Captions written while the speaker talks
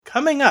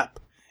coming up,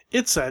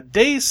 it's a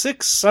Day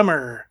 6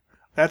 summer.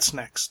 That's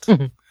next.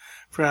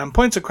 From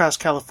points across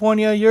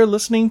California, you're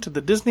listening to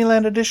the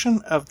Disneyland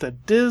edition of the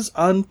Diz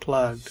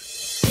Unplugged.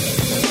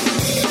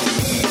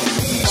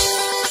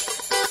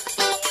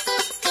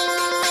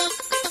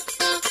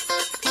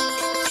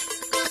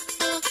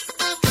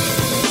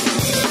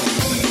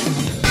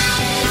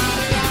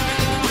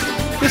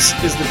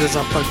 This is the Diz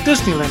Unplugged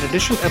Disneyland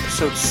edition,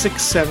 episode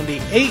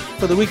 678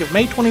 for the week of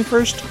May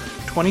 21st,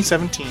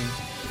 2017.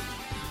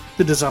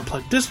 The Diz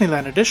Unplugged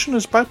Disneyland edition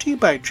is brought to you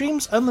by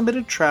Dreams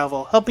Unlimited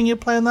Travel, helping you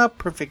plan the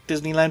perfect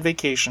Disneyland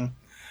vacation.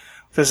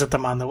 Visit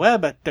them on the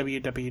web at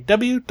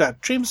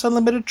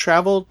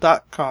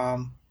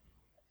www.dreamsunlimitedtravel.com.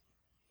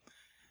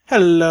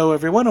 Hello,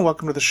 everyone, and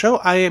welcome to the show.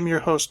 I am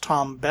your host,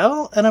 Tom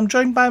Bell, and I'm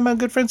joined by my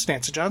good friends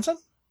Nancy Johnson.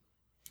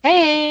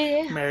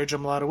 Hey! Jo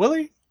Mellado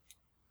Willey.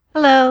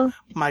 Hello.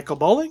 Michael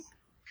Bowling.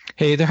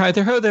 Hey there, hi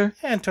there, ho there.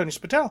 And Tony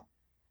Spatel.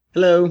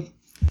 Hello.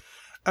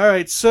 All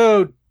right,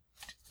 so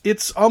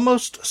it's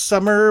almost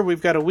summer.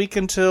 We've got a week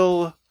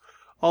until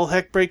all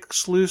heck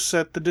breaks loose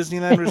at the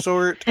Disneyland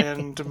Resort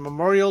and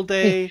Memorial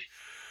Day.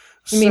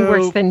 You mean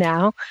worse than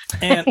now?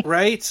 And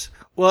right.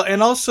 Well,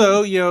 and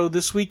also,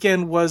 this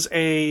weekend was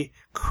a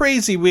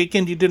crazy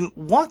weekend. You didn't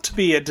want to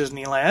be at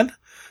Disneyland.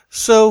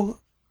 So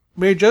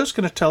Mary Jo's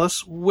going to tell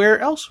us where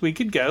else we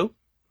could go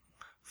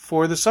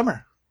for the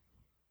summer.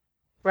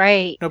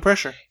 Right. No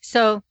pressure.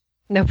 So,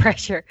 no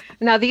pressure.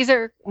 Now, these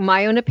are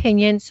my own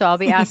opinions, so I'll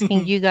be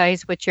asking you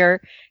guys what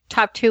your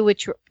top two,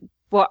 which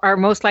are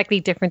most likely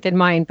different than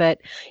mine. But,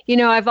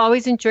 I've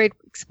always enjoyed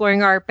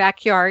exploring our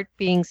backyard,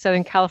 being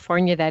Southern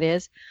California, that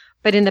is.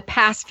 But in the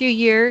past few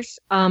years,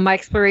 my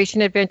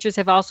exploration adventures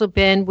have also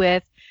been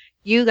with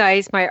you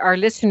guys, our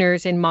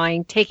listeners in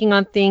mind, taking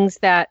on things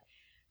that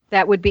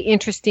would be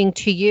interesting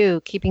to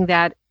you, keeping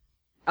that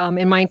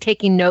in mind,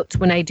 taking notes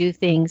when I do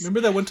things.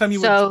 Remember that one time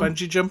you went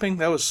bungee jumping?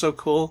 That was so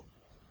cool.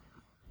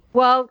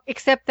 Well,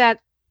 except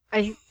that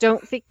I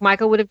don't think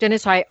Michael would have done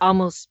it, so I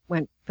almost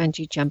went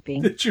bungee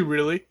jumping. Did you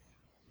really?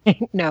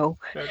 No.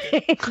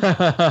 Okay.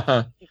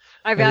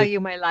 I value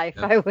my life.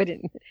 I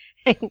wouldn't.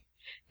 I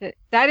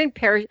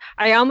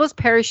almost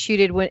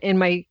parachuted in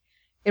my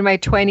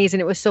 20s,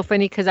 and it was so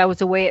funny because I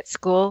was away at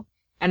school,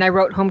 and I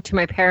wrote home to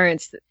my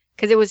parents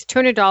because it was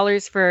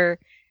 $200 for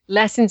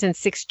lessons and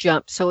 6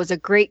 jumps, so it was a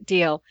great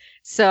deal.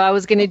 So I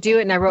was going to do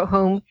it, and I wrote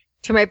home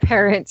to my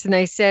parents, and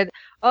I said,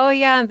 oh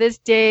yeah, on this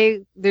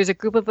day there's a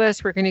group of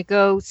us, we're going to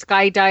go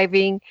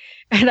skydiving.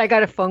 And I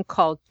got a phone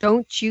call.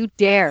 Don't you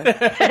dare.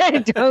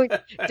 don't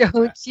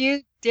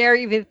you dare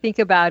even think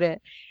about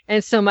it.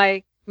 And so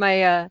my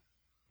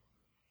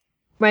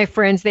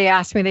friends, they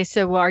asked me, they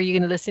said, well, are you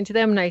going to listen to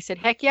them? And I said,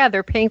 heck yeah,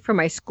 they're paying for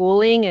my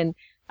schooling, and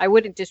I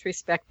wouldn't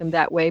disrespect them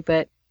that way,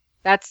 but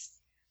that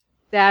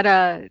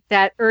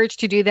urge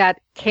to do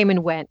that came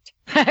and went.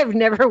 I've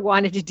never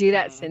wanted to do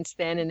that since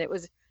then, and it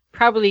was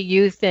probably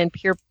youth and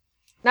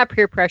not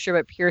peer pressure,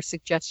 but pure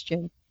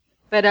suggestion.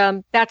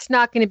 But that's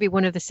not going to be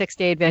one of the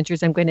 6-day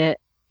adventures I'm going to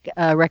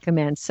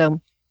recommend.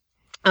 So,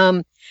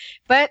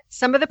 but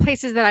some of the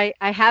places that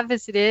I have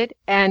visited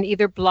and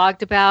either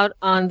blogged about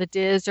on the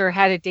Diz or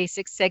had a Day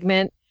 6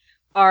 segment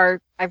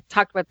I've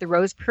talked about the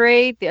Rose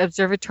Parade, the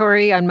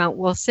Observatory on Mount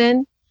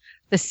Wilson,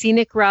 the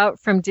scenic route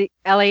from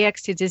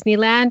LAX to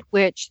Disneyland,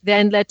 which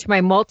then led to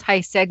my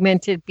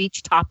multi-segmented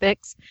beach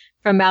topics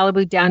from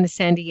Malibu down to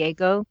San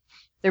Diego,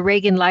 the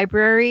Reagan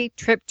Library,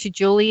 trip to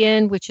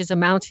Julian, which is a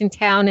mountain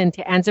town, and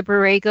to Anza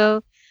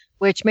Borrego,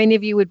 which many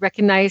of you would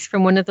recognize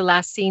from one of the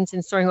last scenes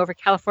in Soaring Over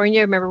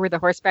California. Remember where the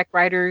horseback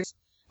riders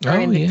are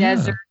in the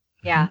desert?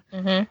 Yeah.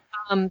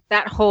 Mm-hmm.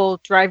 That whole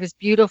drive is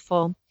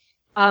beautiful.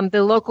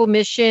 The local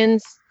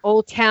missions,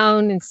 Old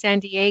Town in San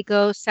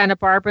Diego, Santa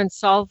Barbara and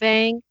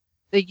Solvang,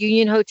 the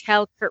Union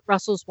Hotel, Kurt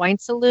Russell's Wine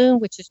Saloon,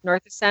 which is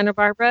north of Santa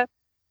Barbara,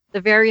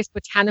 the various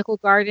botanical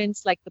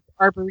gardens like the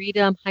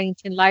Arboretum,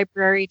 Huntington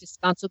Library,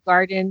 Descanso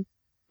Garden,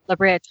 La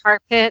Brea Tar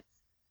Pit,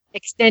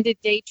 extended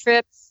day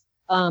trips,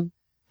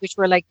 which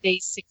were like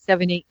days 6,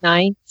 7, 8,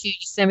 9 to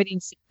Yosemite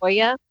and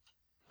Sequoia.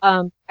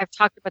 I've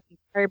talked about the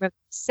Aquarium of the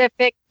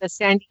Pacific, the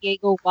San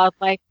Diego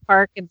Wildlife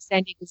Park and the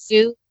San Diego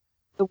Zoo,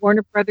 the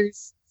Warner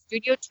Brothers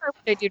studio tour,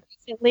 which I did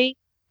recently,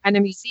 and a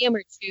museum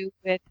or two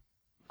with,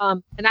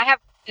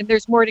 and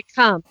there's more to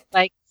come,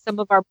 like some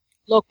of our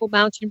local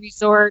mountain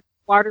resort,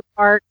 water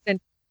parks, and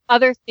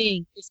other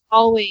things. There's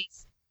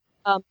always,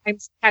 I'm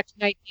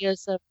catching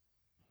ideas of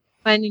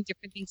fun and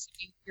different things to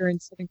do here in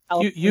Southern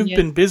California. You've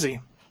been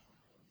busy.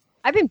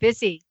 I've been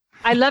busy.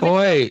 I love it.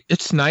 Boy,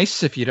 it's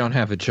nice if you don't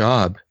have a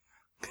job.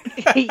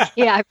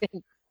 Yeah,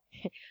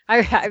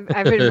 I've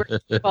been working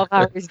 12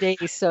 hours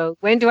days, so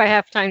when do I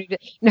have time to do?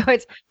 No,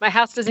 it's my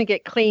house doesn't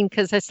get clean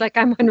because it's like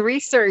I'm on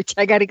research.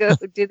 I got to go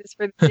do this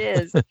for the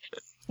Diz.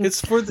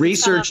 It's for the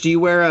research. Do you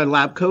wear a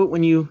lab coat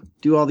when you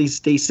do all these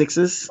day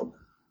 6s?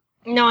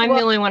 No, I'm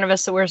the only one of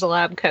us that wears a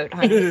lab coat,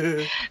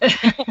 honey.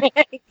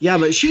 Yeah,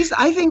 but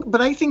I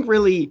think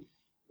really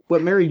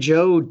what Mary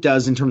Jo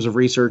does in terms of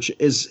research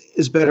is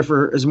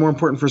more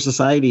important for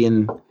society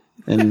and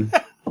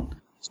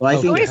so I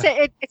think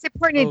it's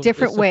important in a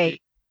different way.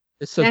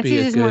 This would be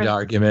Nancy's a is good more-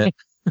 argument.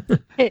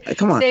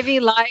 Come on.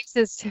 saving lives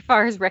as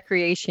far as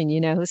recreation,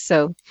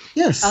 So,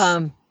 Yes.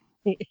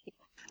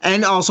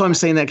 And also, I'm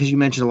saying that because you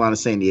mentioned a lot of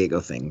San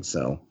Diego things.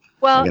 So,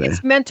 well, I gotta-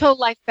 it's mental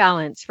life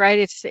balance, right?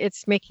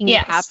 It's making you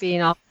Yes. happy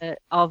and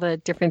all the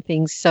different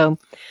things. So,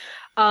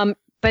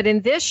 but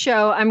in this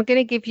show, I'm going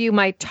to give you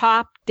my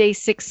top day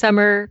 6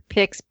 summer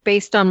picks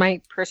based on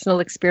my personal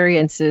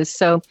experiences.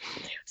 So,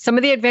 some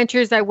of the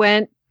adventures I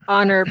went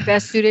on are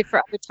best suited for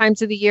other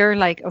times of the year,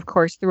 like of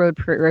course the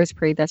Rose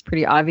Parade. That's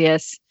pretty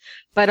obvious,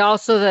 but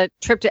also the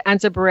trip to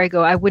Anza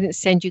Borrego. I wouldn't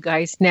send you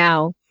guys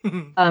now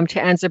to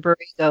Anza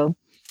Borrego.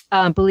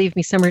 Believe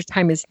me,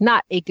 summertime is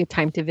not a good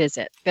time to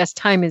visit. Best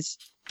time is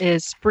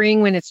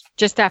spring when it's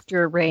just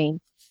after a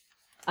rain.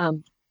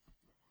 And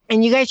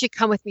you guys should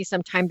come with me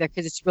sometime there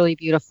because it's really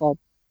beautiful.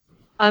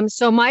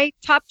 So my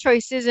top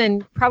choices,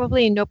 and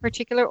probably in no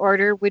particular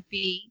order, would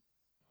be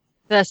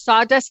the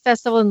Sawdust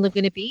Festival in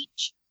Laguna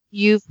Beach.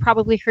 You've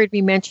probably heard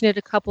me mention it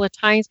a couple of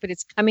times, but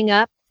it's coming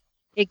up.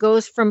 It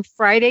goes from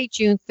Friday,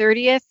 June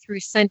 30th through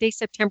Sunday,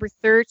 September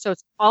 3rd. So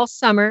it's all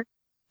summer.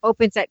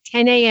 Opens at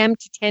 10 a.m.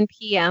 to 10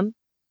 p.m.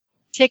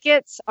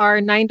 Tickets are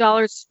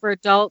 $9 for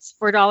adults,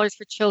 $4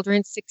 for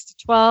children, 6 to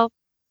 12,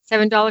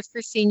 $7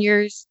 for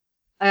seniors.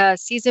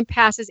 Season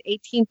pass is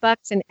 $18,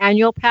 and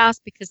annual pass,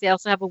 because they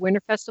also have a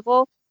winter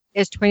festival,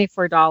 is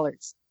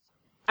 $24.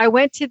 I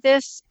went to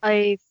this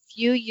a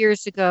few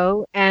years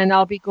ago, and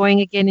I'll be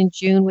going again in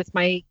June with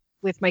my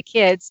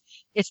kids.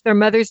 It's their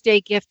Mother's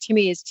Day gift to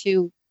me, is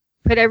to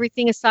put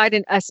everything aside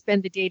and us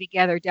spend the day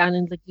together down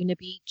in Laguna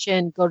Beach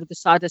and go to the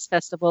Sawdust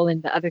Festival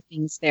and the other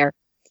things there.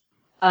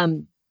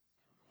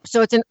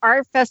 So it's an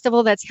art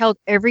festival that's held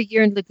every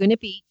year in Laguna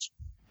Beach,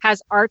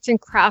 has arts and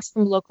crafts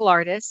from local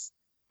artists.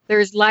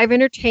 There's live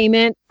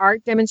entertainment,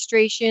 art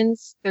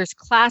demonstrations, there's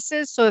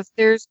classes. So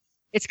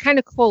it's kind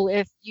of cool.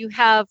 If you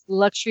have the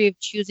luxury of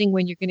choosing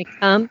when you're going to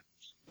come,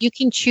 you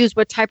can choose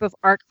what type of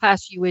art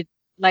class you would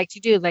like to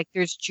do. Like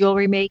there's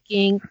jewelry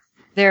making,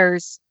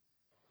 there's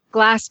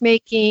glass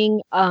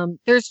making,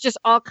 there's just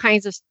all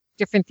kinds of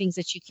different things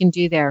that you can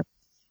do there.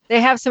 They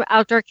have some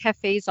outdoor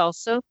cafes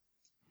also.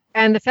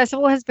 And the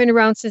festival has been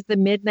around since the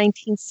mid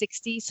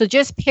 1960s. So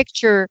just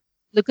picture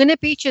Laguna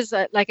Beach is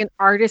like an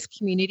artist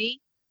community,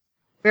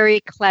 very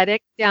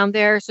eclectic down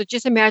there. So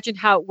just imagine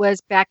how it was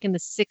back in the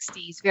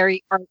 60s,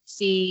 very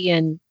artsy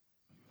and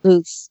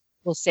loose,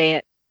 we'll say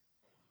it.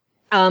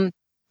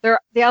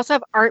 They also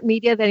have art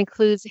media that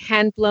includes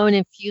hand-blown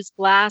infused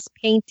glass,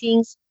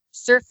 paintings,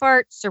 surf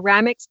art,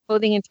 ceramics,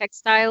 clothing and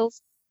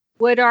textiles,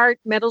 wood art,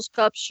 metal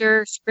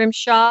sculpture,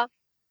 scrimshaw,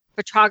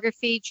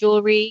 photography,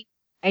 jewelry.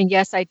 And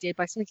yes, I did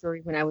buy some jewelry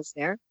when I was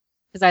there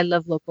because I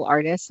love local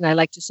artists and I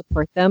like to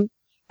support them.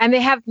 And they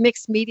have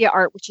mixed media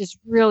art, which is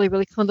really,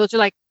 really cool. Those are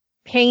like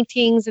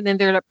paintings, and then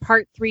they're like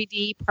part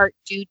 3D, part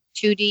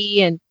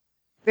 2D, and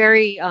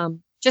very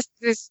just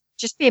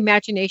the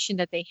imagination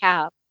that they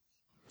have.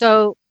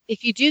 So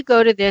if you do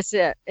go to this,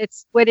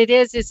 it's what it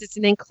is it's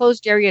an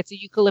enclosed area. It's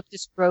a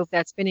eucalyptus grove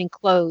that's been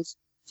enclosed,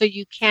 so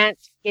you can't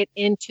get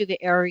into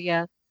the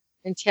area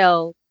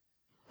until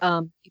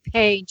you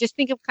pay. Just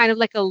think of kind of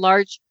like a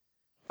large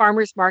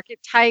farmers market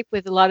type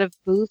with a lot of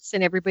booths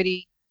and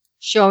everybody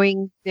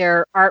showing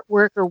their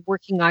artwork or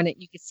working on it.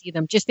 You can see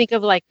them. Just think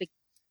of like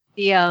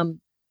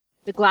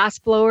the glass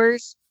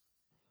blowers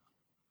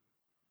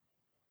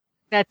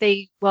that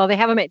they have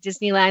them at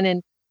Disneyland,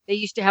 and they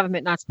used to have them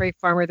at Knott's Berry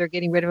Farm, or they're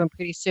getting rid of them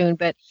pretty soon.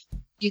 But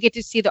you get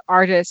to see the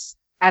artists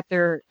at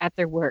their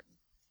work.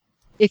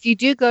 If you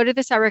do go to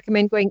this, I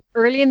recommend going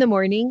early in the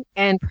morning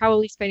and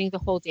probably spending the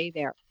whole day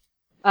there.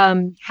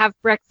 Have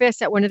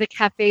breakfast at one of the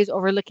cafes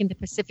overlooking the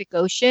Pacific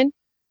Ocean.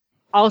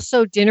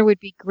 Also, dinner would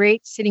be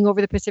great sitting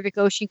over the Pacific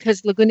Ocean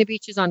because Laguna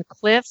Beach is on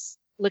cliffs,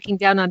 looking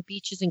down on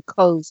beaches and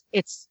coves.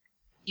 It's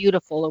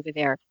beautiful over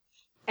there.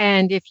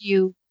 And if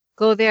you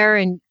go there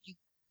and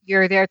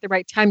you're there at the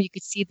right time, you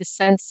could see the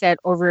sunset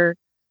over,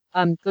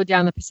 go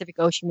down the Pacific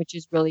Ocean, which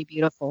is really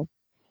beautiful.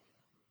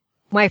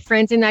 My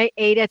friends and I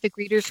ate at the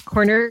Greeter's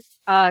Corner,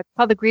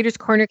 called the Greeter's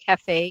Corner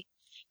Cafe,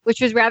 which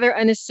was rather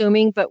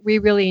unassuming, but we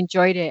really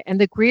enjoyed it. And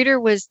the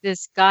greeter was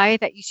this guy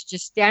that used to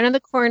just stand on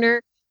the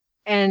corner,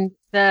 and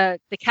the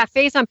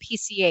cafe's on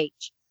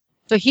PCH.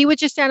 So he would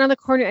just stand on the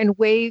corner and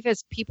wave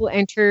as people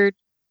entered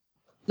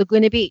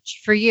Laguna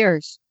Beach for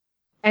years.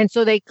 And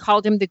so they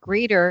called him the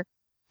greeter,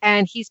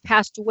 and he's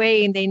passed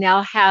away, and they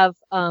now have,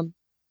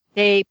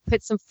 they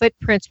put some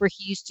footprints where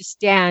he used to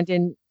stand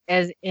in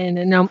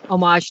an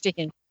homage to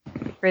him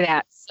for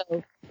that.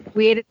 So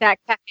we ate at that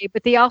cafe,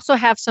 but they also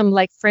have some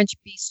like French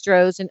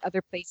bistros and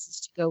other places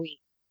to go eat.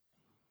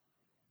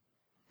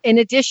 In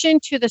addition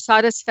to the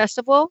Sawdust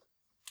Festival,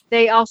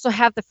 they also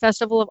have the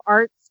Festival of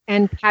Arts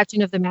and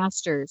Pageant of the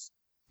Masters.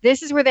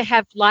 This is where they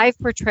have live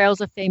portrayals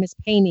of famous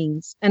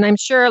paintings. And I'm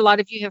sure a lot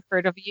of you have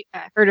heard of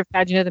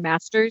Pageant of the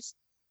Masters,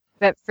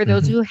 but for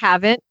those who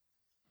haven't,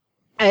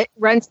 it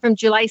runs from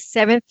July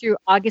 7th through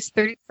August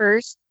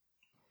 31st.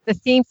 The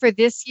theme for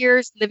this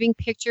year's living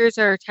pictures,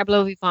 or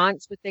tableau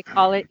vivants, what they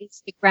call it,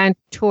 is the Grand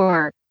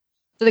Tour.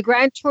 So the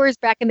Grand Tour is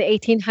back in the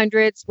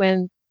 1800s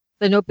when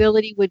the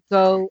nobility would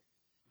go,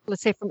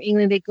 let's say from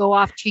England, they'd go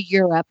off to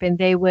Europe and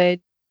they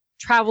would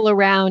travel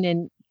around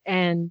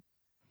and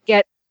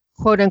get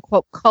quote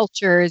unquote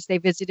cultures. They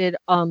visited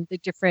the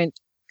different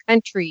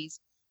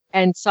countries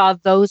and saw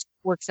those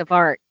works of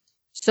art.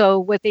 So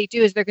what they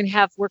do is they're going to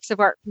have works of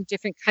art from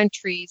different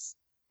countries,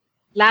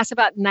 last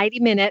about 90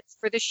 minutes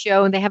for the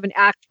show, and they have an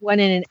act 1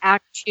 and an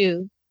act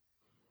 2.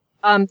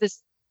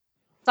 This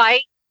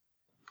site,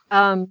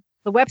 the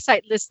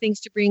website lists things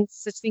to bring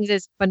such things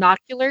as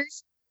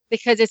binoculars,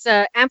 because it's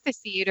an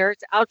amphitheater,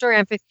 it's an outdoor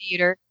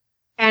amphitheater,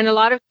 and a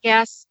lot of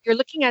guests, you're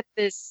looking at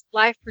this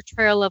live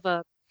portrayal of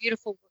a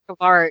beautiful work of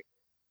art,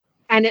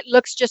 and it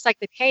looks just like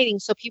the painting.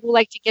 So people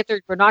like to get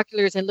their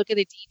binoculars and look at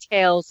the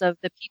details of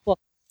the people.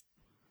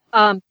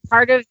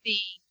 Part of the,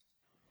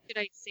 should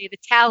I say, the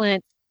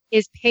talent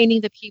is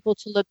painting the people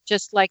to look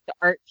just like the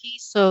art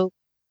piece. So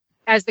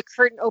as the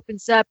curtain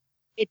opens up,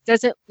 it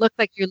doesn't look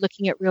like you're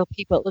looking at real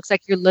people. It looks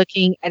like you're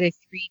looking at a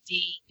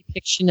 3D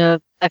depiction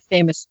of a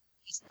famous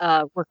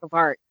work of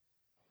art.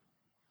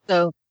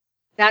 So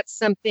that's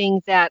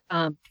something that,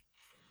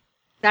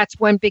 that's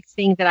one big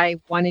thing that I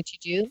wanted to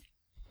do.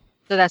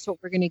 So that's what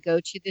we're going to go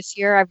to this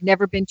year. I've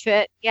never been to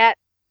it yet,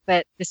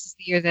 but this is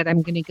the year that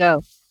I'm going to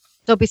go.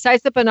 So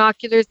besides the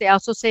binoculars, they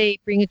also say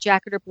bring a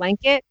jacket or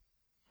blanket,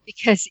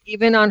 because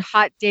even on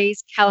hot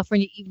days,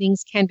 California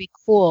evenings can be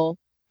cool,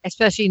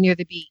 especially near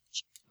the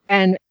beach.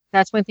 And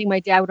that's one thing my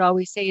dad would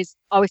always say is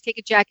always take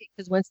a jacket,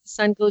 because once the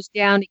sun goes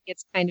down, it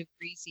gets kind of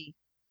breezy.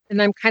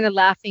 And I'm kind of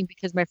laughing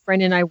because my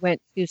friend and I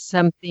went through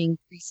something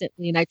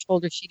recently, and I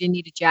told her she didn't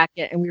need a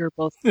jacket, and we were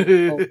both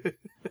cold.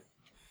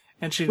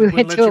 And she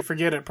wouldn't let you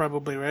forget it,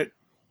 probably, right?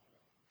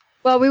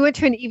 Well, we went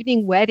to an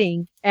evening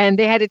wedding, and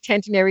they had a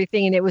tent and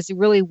everything, and it was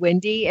really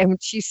windy. And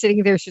she's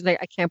sitting there, she's like,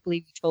 I can't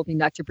believe you told me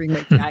not to bring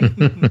my jacket.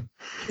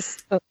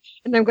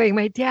 And I'm going,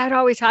 my dad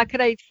always, how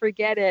could I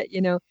forget it,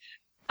 you know?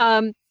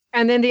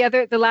 And then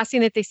the last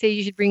thing that they say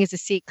you should bring is a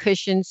seat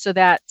cushion, so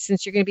that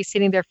since you're going to be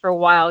sitting there for a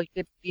while, you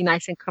could be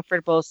nice and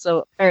comfortable.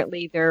 So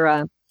apparently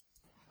they're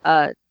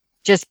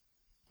just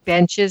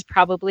benches,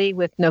 probably,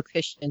 with no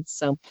cushions.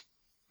 So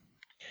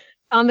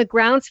on the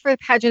grounds for the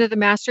Pageant of the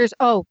Masters,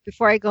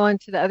 before I go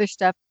into the other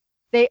stuff,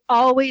 they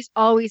always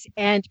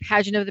end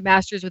Pageant of the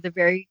Masters with a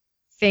very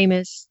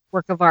famous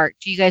work of art.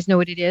 Do you guys know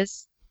what it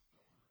is?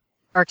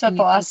 Or The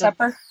Last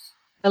Supper?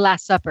 The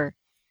Last Supper.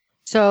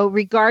 So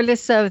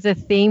regardless of the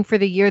theme for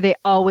the year, they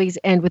always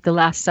end with the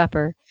Last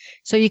Supper.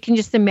 So you can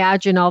just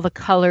imagine all the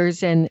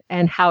colors and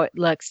how it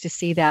looks to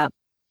see that.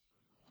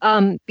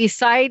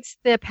 Besides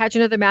the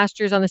Pageant of the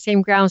Masters, on the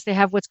same grounds, they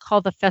have what's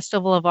called the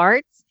Festival of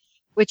Arts,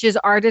 which is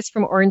artists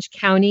from Orange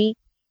County.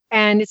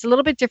 And it's a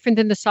little bit different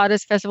than the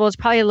Sawdust Festival. It's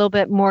probably a little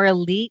bit more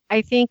elite.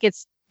 I think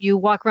you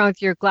walk around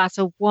with your glass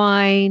of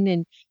wine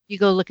and you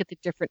go look at the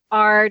different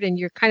art, and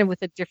you're kind of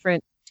with a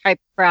different type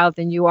crowd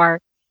than you are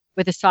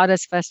with the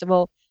Sawdust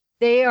Festival.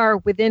 They are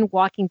within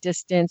walking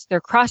distance. They're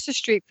across the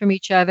street from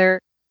each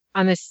other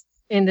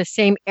in the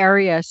same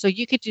area. So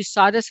you could do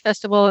Sawdust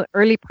Festival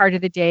early part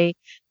of the day,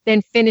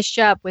 then finish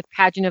up with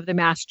Pageant of the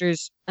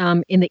Masters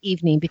in the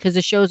evening, because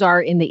the shows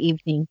are in the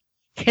evening.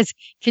 Because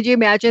could you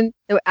imagine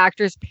the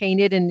actors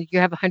painted and you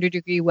have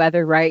 100-degree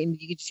weather, right? And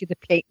you could see the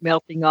paint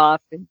melting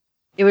off, and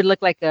it would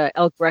look like a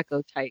El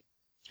Greco type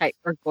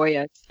or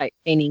Goya type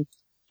painting.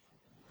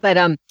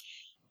 But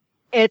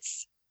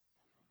it's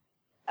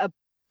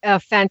a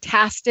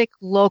fantastic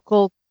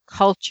local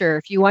culture.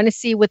 If you want to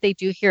see what they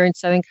do here in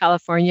Southern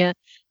California,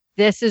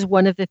 this is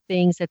one of the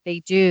things that they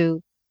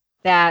do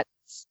that's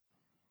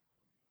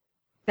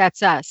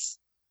us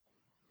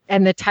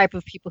and the type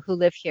of people who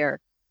live here.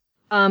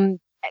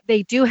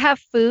 They do have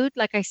food,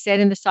 like I said,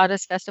 in the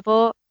Sawdust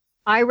Festival.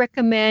 I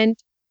recommend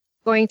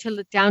going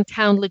to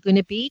downtown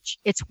Laguna Beach.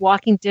 It's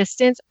walking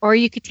distance, or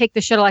you could take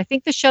the shuttle. I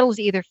think the shuttle is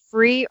either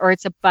free or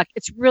it's a buck.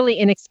 It's really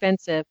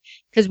inexpensive,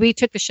 because we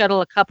took the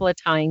shuttle a couple of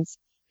times,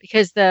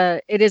 because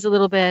it is a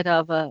little bit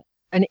of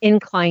an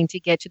incline to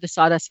get to the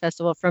Sawdust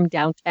Festival from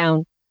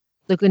downtown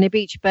Laguna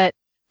Beach. But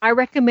I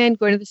recommend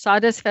going to the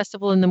Sawdust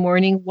Festival in the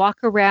morning, walk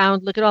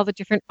around, look at all the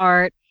different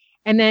art,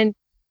 and then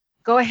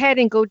go ahead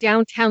and go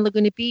downtown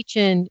Laguna Beach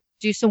and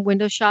do some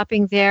window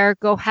shopping there.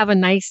 Go have a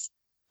nice,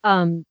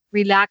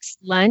 relaxed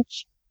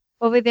lunch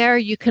over there.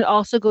 You can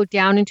also go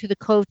down into the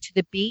cove to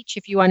the beach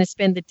if you want to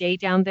spend the day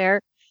down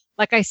there.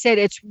 Like I said,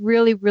 it's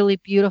really, really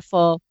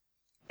beautiful.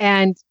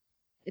 And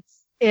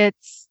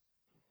it's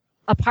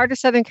a part of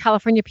Southern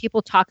California.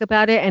 People talk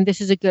about it, and this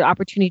is a good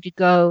opportunity to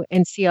go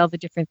and see all the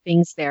different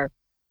things there.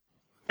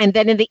 And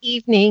then in the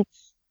evening,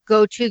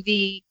 go to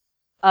the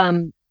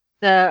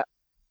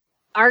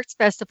Arts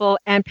Festival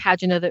and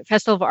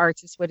Festival of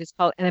Arts is what it's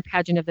called, and the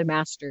Pageant of the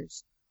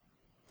Masters.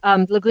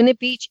 Laguna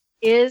Beach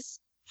is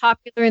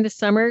popular in the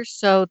summer,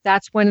 so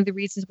that's one of the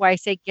reasons why I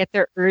say get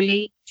there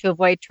early to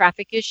avoid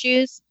traffic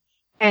issues,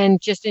 and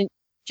just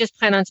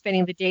plan on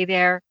spending the day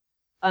there.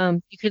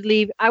 You could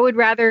leave. I would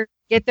rather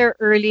get there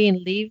early and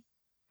leave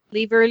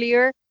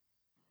earlier,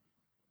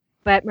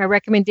 but my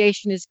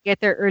recommendation is get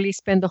there early,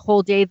 spend the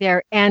whole day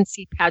there, and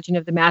see Pageant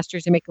of the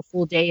Masters and make a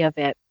full day of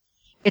it.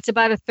 It's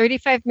about a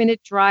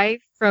 35-minute drive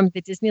from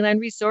the Disneyland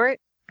Resort.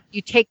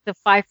 You take the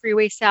 5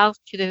 freeway south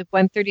to the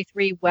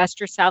 133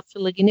 west or south to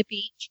Laguna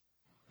Beach.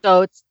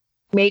 So it's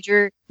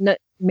major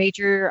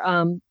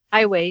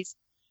highways.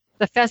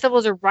 The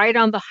festivals are right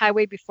on the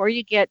highway before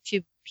you get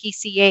to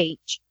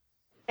PCH.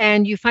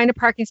 And you find a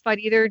parking spot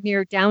either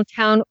near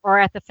downtown or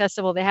at the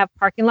festival. They have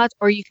parking lots,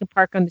 or you can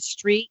park on the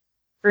street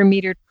for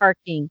metered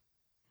parking.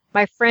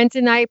 My friends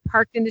and I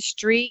parked in the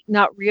street,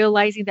 not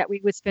realizing that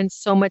we would spend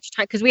so much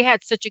time, because we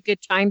had such a good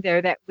time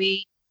there that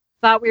we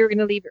thought we were going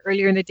to leave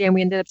earlier in the day, and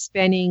we ended up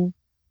spending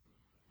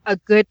a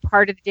good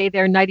part of the day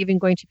there, not even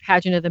going to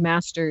Pageant of the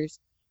Masters.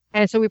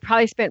 And so we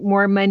probably spent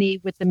more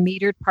money with the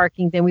metered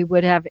parking than we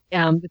would have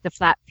with the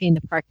flat fee in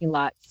the parking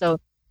lot. So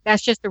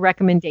that's just the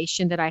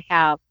recommendation that I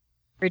have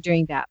for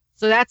doing that.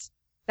 So that's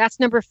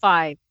number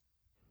 5.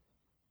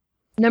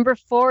 Number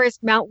 4 is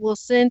Mount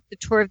Wilson, the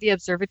tour of the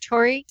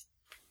observatory.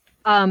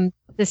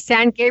 The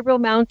San Gabriel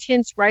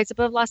Mountains rise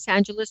above Los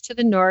Angeles to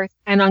the north,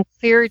 and on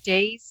clear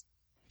days,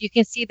 you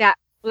can see that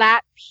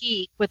flat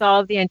peak with all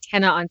of the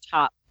antenna on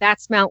top.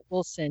 That's Mount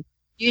Wilson.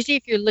 Usually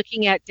if you're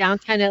looking at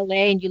downtown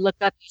LA and you look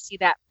up, you see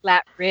that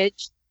flat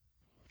ridge.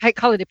 I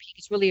call it a peak.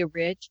 It's really a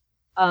ridge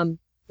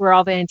where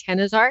all the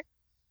antennas are.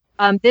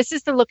 This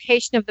is the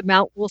location of the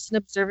Mount Wilson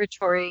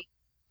Observatory,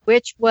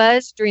 which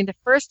was, during the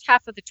first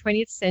half of the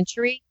 20th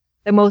century,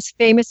 the most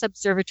famous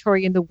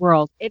observatory in the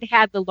world. It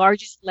had the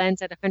largest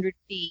lens at 100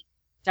 feet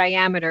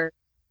diameter.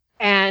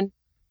 And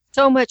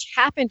so much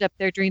happened up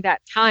there during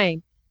that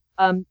time.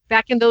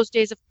 Back in those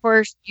days, of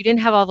course, you didn't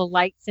have all the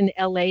lights in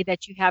LA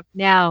that you have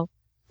now,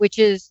 which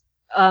is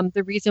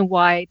the reason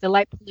why the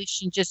light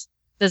pollution just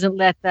doesn't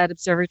let that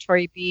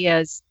observatory be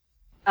as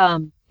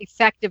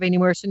effective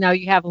anymore. So now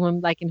you have them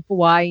like in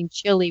Hawaii and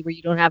Chile where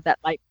you don't have that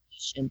light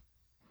pollution.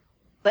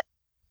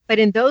 But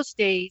in those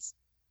days,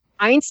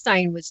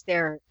 Einstein was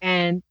there,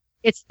 and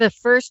it's the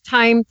first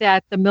time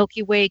that the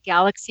Milky Way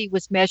galaxy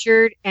was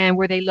measured and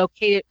where they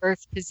located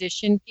Earth's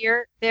position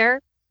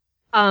there.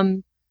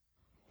 I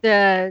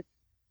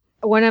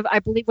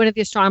believe one of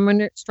the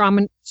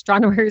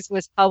astronomers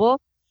was Hubble.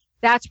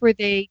 That's where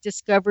they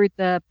discovered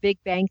the Big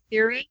Bang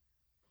Theory,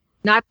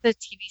 not the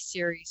TV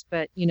series,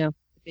 but the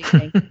Big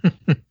Bang.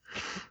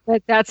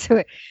 But that's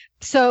it.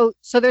 So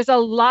there's a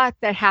lot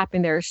that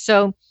happened there.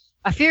 So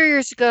a few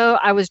years ago,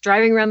 I was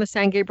driving around the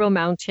San Gabriel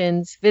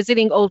Mountains,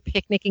 visiting old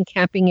picnic and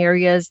camping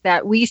areas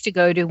that we used to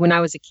go to when I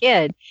was a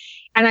kid.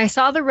 And I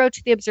saw the road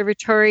to the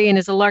observatory, and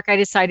as a lark, I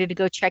decided to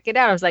go check it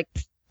out. I was like,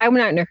 I'm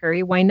not in a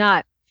hurry. Why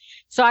not?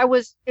 So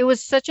it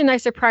was such a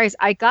nice surprise.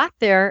 I got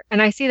there,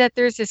 and I see that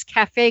there's this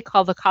cafe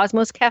called the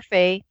Cosmos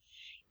Cafe,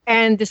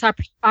 and this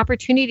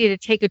opportunity to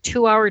take a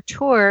 2-hour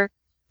tour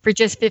for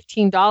just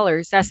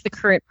 $15. That's the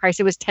current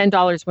price. It was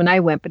 $10 when I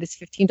went, but it's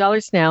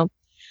 $15 now.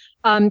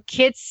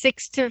 Kids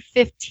 6 to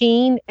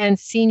 15 and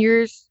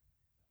seniors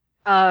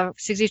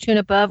 62 and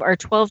above are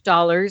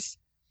 $12.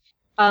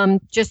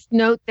 Just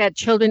note that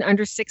children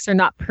under 6 are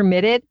not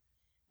permitted,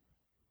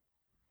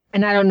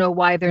 and I don't know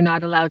why they're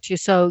not allowed to.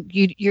 So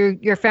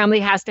your family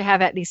has to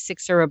have at least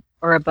 6 or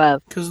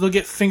above. Because they'll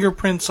get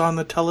fingerprints on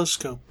the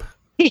telescope.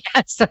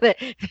 Yeah, so that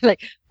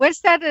like,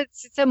 what's that?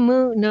 It's a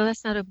moon. No,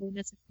 that's not a moon.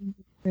 That's a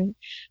fingerprint.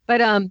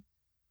 But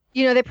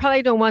they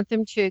probably don't want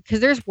them to, because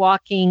there's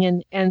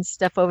walking and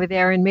stuff over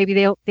there, and maybe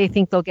they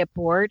think they'll get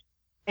bored,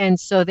 and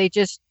so they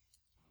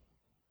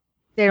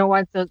don't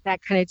want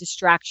that kind of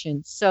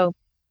distraction. So,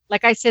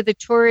 like I said, the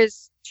tour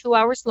is 2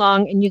 hours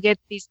long, and you get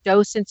these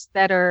docents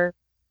that are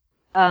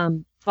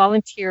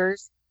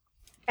volunteers,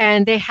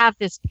 and they have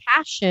this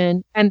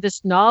passion and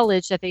this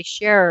knowledge that they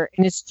share,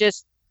 and it's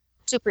just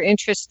super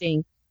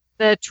interesting.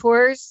 The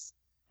tours,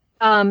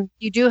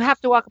 you do have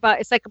to walk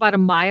it's like about a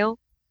mile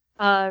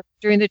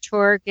during the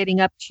tour,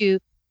 getting up to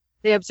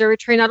the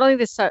observatory. Not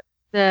only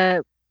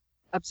the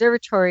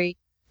observatory,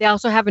 they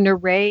also have an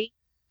array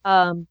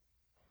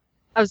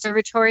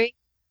observatory,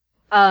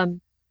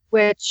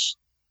 which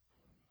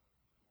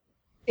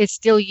is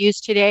still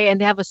used today,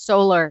 and they have a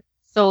solar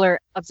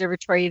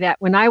observatory that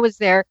when I was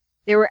there,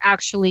 they were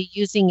actually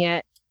using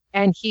it,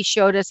 and he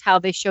showed us how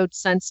they showed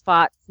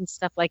sunspots and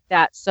stuff like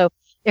that. So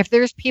if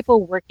there's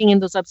people working in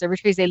those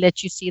observatories, they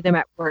let you see them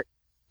at work.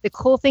 The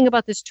cool thing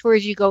about this tour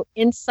is you go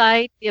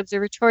inside the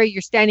observatory,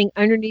 you're standing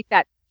underneath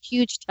that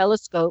huge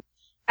telescope,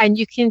 and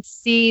you can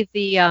see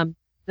the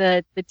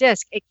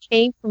disc. It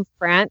came from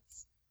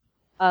France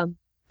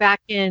back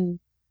in,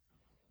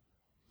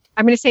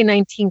 I'm going to say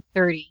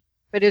 1930,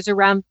 but it was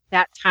around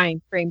that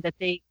time frame that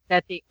they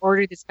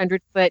ordered this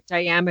 100-foot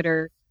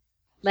diameter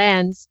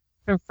lens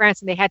from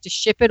France, and they had to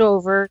ship it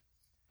over,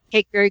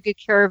 take very good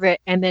care of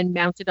it, and then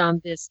mount it on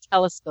this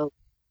telescope.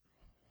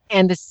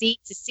 And the seat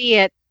to see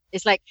it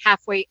is like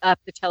halfway up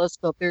the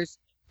telescope.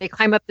 They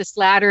climb up this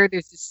ladder.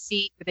 There's this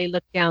seat where they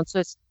look down.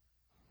 So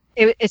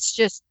it's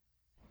just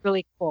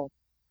really cool.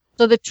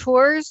 So the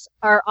tours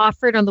are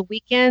offered on the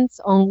weekends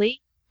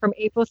only from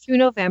April through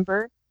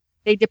November.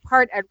 They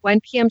depart at 1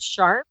 p.m.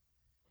 sharp.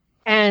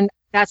 And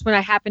that's when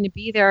I happened to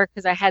be there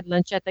because I had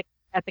lunch at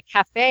the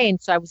cafe.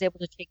 And so I was able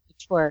to take the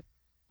tour.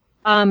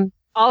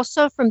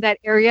 also from that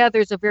area,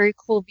 there's a very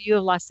cool view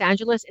of Los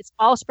Angeles. It's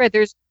all spread.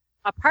 There's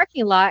a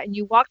parking lot, and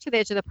you walk to the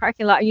edge of the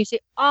parking lot, and you see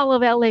all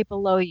of LA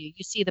below you.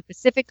 You see the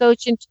Pacific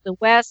Ocean to the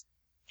west,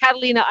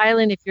 Catalina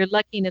Island, if you're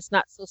lucky and it's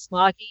not so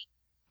smoggy.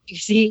 You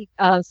see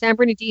San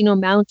Bernardino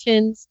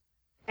Mountains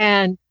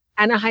and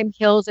Anaheim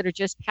Hills that are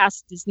just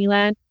past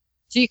Disneyland.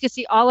 So you can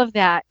see all of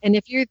that. And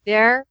if you're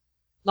there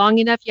long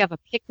enough, you have a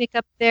picnic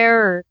up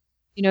there, or,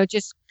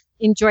 just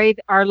enjoy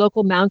our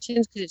local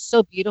mountains because it's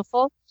so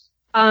beautiful.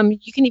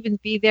 You can even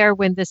be there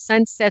when the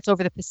sun sets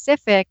over the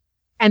Pacific,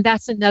 and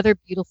that's another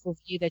beautiful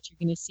view that you're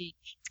going to see.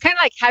 It's kind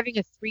of like having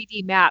a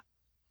 3D map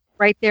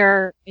right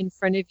there in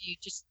front of you.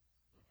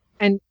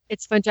 And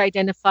it's fun to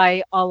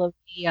identify all of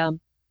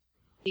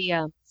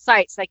the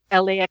sites like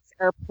LAX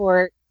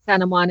Airport,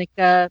 Santa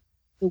Monica,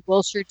 the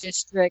Wilshire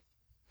District,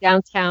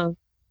 downtown.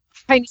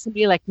 I need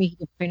somebody like me who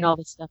can point all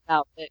this stuff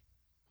out, but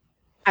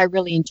I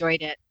really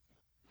enjoyed it.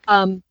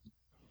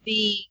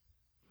 The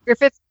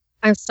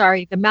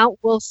Mount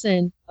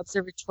Wilson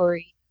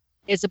Observatory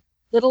is a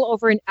little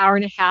over an hour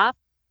and a half.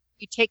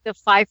 You take the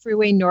 5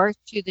 freeway north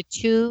to the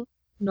 2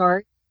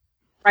 north,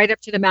 right up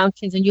to the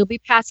mountains, and you'll be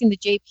passing the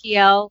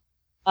JPL,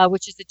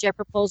 which is the Jet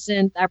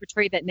Propulsion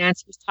Laboratory that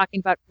Nancy was talking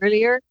about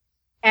earlier,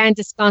 and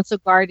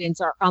Descanso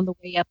Gardens are on the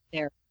way up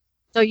there.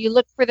 So you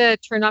look for the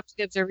turn off to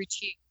the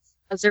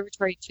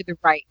observatory to the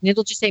right, and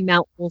it'll just say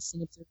Mount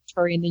Wilson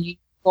Observatory, and then you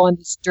go on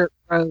this dirt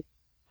road,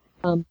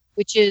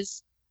 which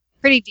is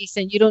pretty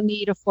decent. You don't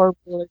need a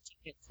 4-wheeler to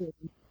get to it.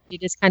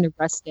 It is kind of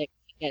rustic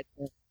to get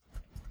there.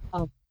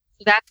 So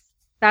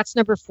that's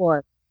number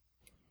 4.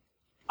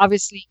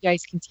 Obviously, you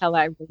guys can tell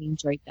I really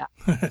enjoyed that.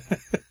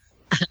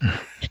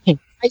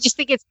 I just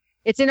think it's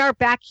in our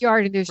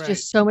backyard, and there's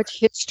just so much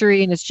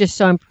history, and it's just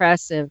so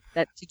impressive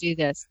to do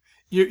this.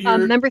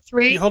 Number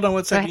 3. Hold on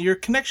one second. Your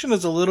connection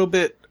is a little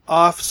bit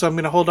off, so I'm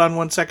going to hold on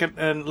 1 second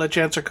and let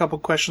you answer a couple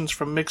questions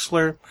from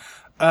Mixler.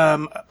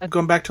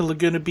 Going back to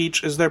Laguna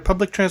Beach, is there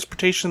public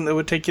transportation that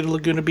would take you to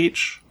Laguna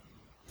Beach?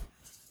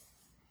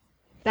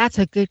 That's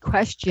a good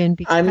question.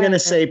 Because I'm going to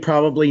say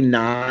probably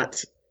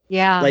not.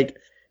 Yeah. Like,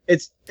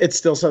 it's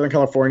still Southern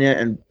California,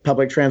 and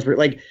public transport,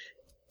 like,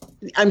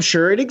 I'm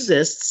sure it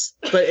exists,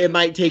 but it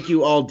might take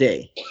you all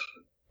day.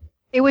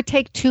 It would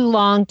take too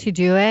long to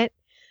do it.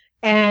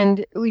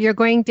 And you're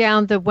going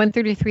down the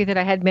 133 that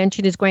I had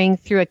mentioned is going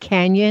through a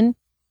canyon.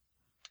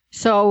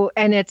 So,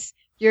 and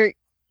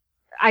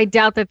I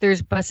doubt that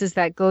there's buses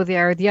that go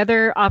there. The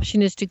other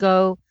option is to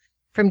go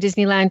from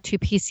Disneyland to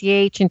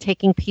PCH, and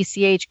taking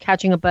PCH,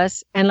 catching a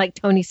bus. And like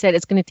Tony said,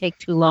 it's going to take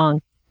too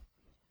long.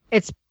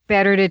 It's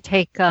better to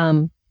take,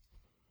 to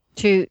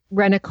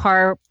rent a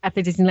car at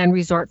the Disneyland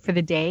Resort for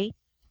the day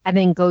and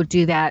then go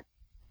do that.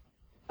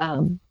 I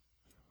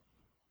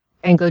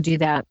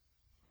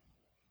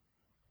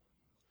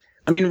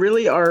mean,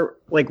 really, our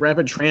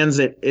rapid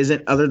transit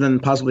isn't, other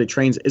than possibly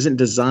trains, isn't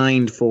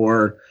designed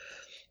for.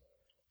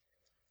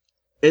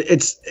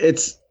 It's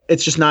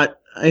just not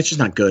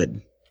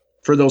good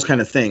for those kind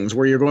of things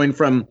where you're going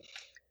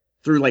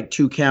through like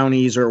 2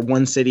 counties or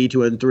one city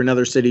through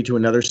another city to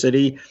another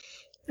city,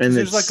 and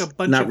there's it's like a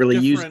bunch not of really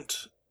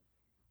different.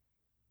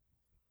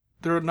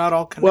 They're not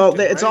all connected. Well,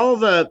 it's right? all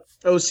the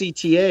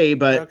OCTA,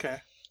 but okay.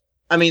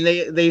 I mean,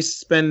 they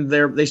spent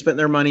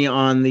their money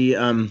on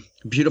the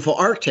beautiful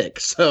Arctic,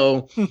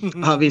 so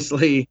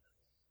obviously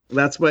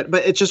that's what.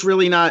 But it's just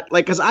really not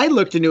like, because I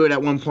looked into it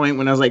at one point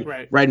when I was like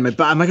riding my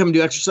bike. Am I going to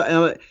do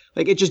exercise?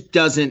 Like, it just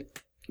doesn't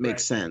make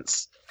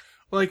sense.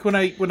 Like when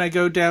I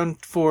go down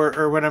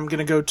when I'm going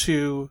to go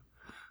to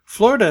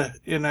Florida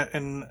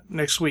in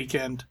next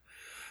weekend,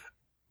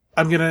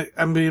 I'm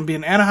gonna be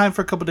in Anaheim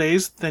for a couple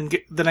days. Then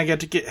I have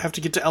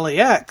to get to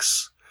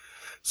LAX.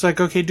 It's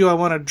like, okay, do I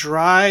want to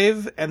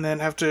drive and then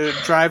have to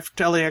drive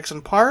to LAX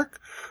and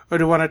park, or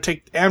do I want to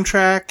take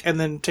Amtrak and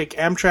then take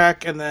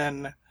Amtrak and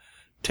then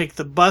take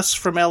the bus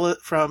from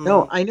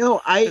No, I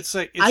know. I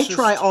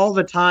try all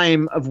the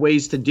time of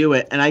ways to do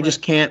it, and I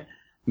just can't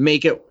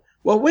make it.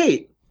 Well,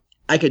 wait.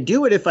 I could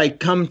do it if I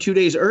come 2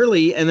 days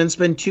early and then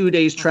spend 2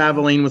 days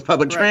traveling with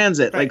public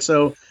transit. Right. Like,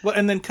 so. Well,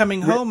 and then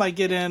coming home, I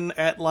get in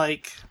at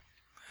like,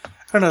 I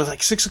don't know,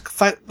 like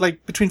 5,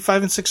 like between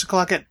 5 and 6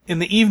 o'clock in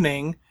the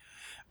evening.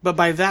 But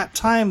by that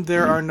time,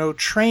 there are no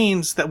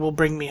trains that will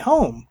bring me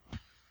home.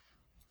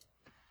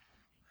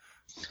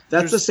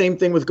 That's the same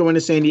thing with going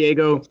to San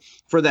Diego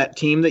for that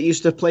team that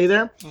used to play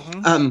there.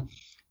 Mm-hmm.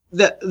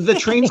 The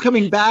train's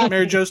coming back.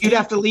 Mary Jo's team? You'd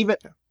have to leave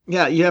it.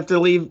 Yeah, you have to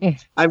leave.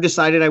 I've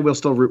decided I will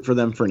still root for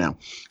them for now.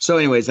 So,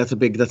 anyways, that's a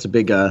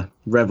big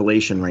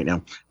revelation right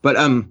now. But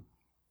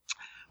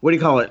what do you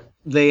call it?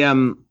 They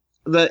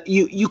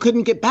you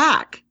couldn't get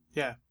back.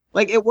 Yeah.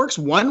 Like, it works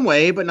one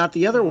way, but not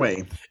the other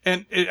way.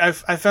 And I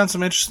found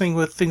some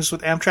interesting things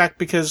with Amtrak,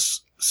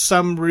 because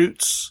some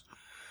routes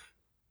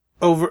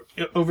over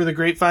the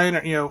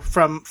Grapevine,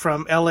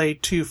 from LA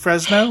to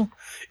Fresno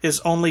is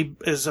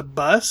a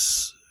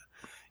bus.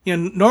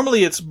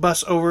 Normally it's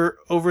bus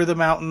over the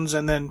mountains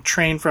and then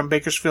train from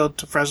Bakersfield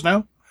to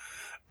Fresno.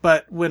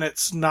 But when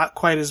it's not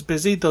quite as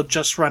busy, they'll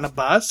just run a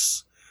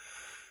bus.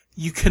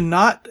 you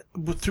cannot,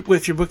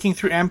 if you're booking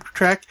through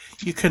Amtrak,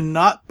 you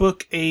cannot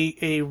book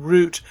a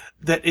route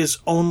that is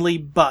only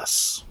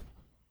bus.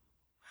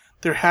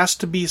 There has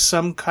to be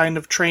some kind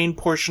of train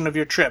portion of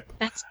your trip.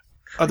 That's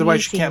crazy.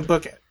 Otherwise, you can't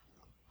book it.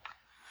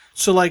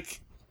 So, like,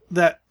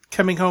 that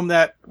coming home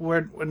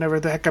whenever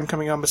the heck I'm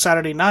coming home, a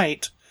Saturday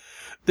night,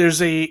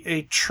 there's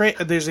a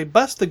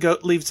bus that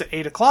leaves at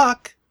 8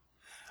 o'clock,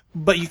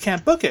 but you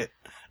can't book it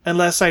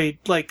unless I,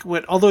 like,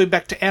 went all the way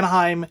back to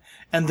Anaheim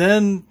and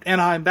then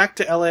Anaheim back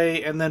to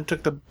LA and then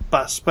took the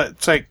bus. But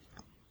it's like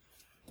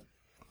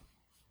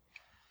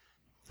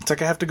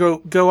I have to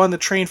go on the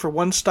train for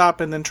one stop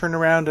and then turn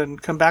around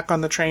and come back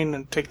on the train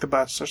and take the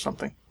bus or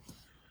something.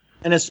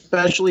 And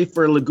especially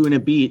for Laguna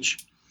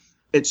Beach,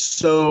 it's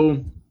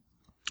so,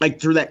 like,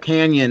 through that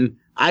canyon.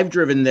 I've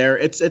driven there.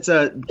 It's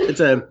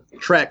a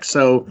trek,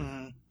 so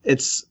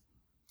it's,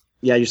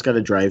 you just got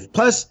to drive.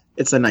 Plus,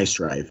 it's a nice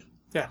drive.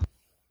 Yeah.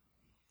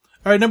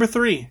 All right, number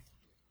 3.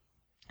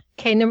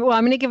 Okay, I'm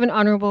going to give an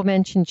honorable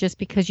mention just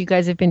because you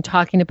guys have been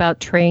talking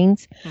about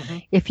trains. Mm-hmm.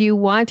 If you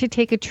want to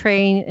take a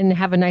train and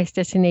have a nice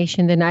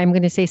destination, then I'm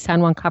going to say San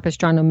Juan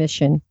Capistrano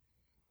Mission,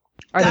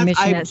 or the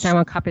mission at San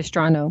Juan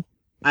Capistrano.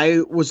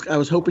 I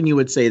was hoping you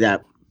would say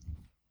that.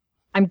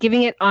 I'm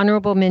giving it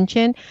honorable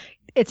mention.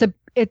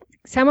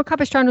 San Juan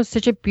Capistrano is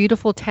such a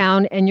beautiful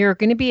town, and you're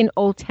going to be in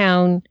Old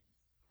Town,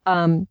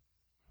 in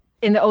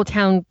the Old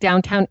Town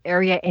downtown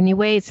area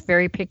anyway. It's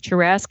very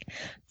picturesque.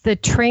 The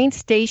train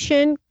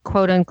station,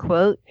 quote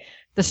unquote,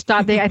 the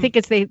stop there, I think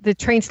it's the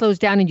train slows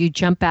down and you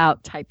jump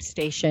out type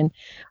station,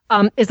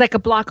 is like a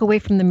block away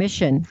from the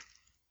mission.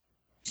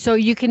 So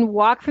you can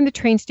walk from the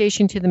train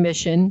station to the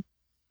mission,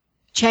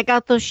 check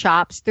out those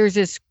shops. There's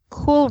this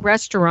cool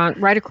restaurant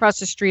right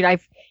across the street.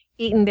 I've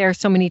eaten there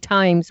so many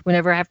times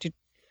whenever I have to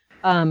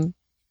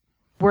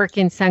work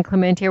in San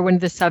Clemente or one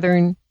of the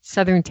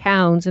southern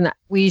towns, and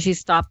we usually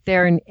stop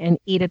there and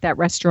eat at that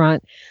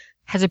restaurant.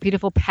 Has a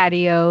beautiful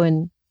patio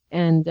and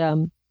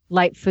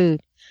light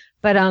food,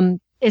 but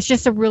it's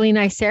just a really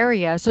nice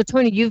area. So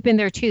Tony, you've been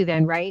there too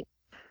then, right?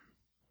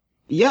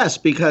 Yes,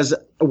 because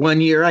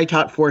one year I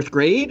taught 4th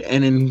grade,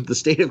 and in the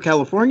state of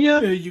California,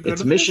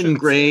 it's mission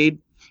grade,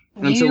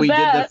 and so we did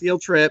the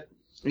field trip.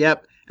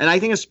 Yep, and I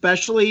think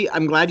especially,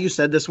 I'm glad you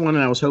said this one,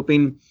 and I was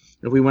hoping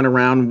if we went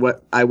around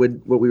what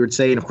we would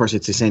say, and of course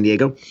it's in San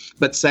Diego.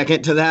 But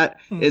second to that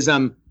is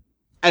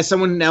as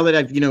someone now that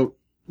I've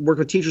worked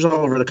with teachers all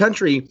over the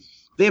country,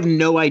 they have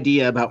no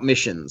idea about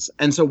missions.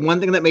 And so one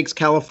thing that makes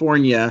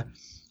California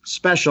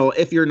special,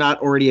 if you're not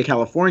already a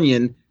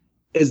Californian,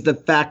 is the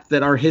fact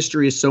that our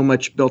history is so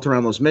much built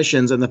around those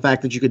missions, and the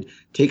fact that you could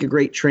take a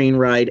great train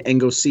ride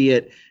and go see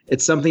it.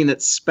 It's something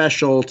that's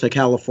special to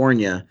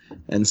California.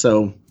 And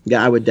so,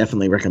 yeah, I would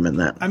definitely recommend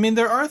that. I mean,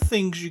 there are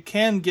things you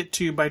can get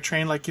to by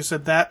train, like you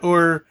said, that,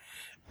 or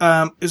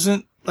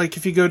isn't, like,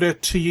 if you go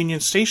to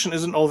Union Station,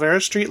 isn't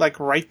Olvera Street, like,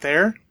 right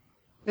there?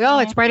 Oh,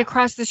 it's right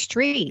across the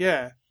street.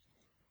 Yeah.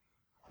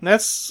 And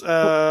that's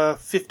a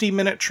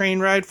 50-minute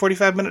train ride,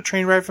 45-minute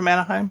train ride from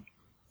Anaheim?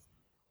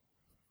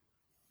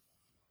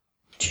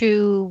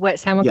 To what,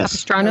 San Juan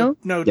Capistrano?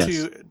 No, yes.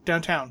 To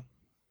downtown.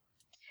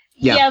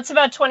 Yeah, it's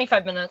about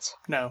 25 minutes.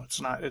 No,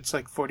 it's not. It's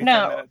like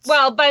 45 minutes.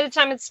 Well, by the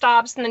time it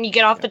stops and then you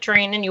get off the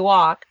train and you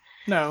walk.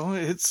 No,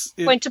 it's...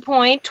 Point to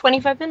point,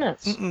 25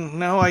 minutes.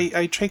 No,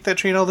 I take that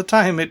train all the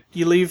time.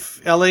 You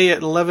leave LA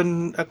at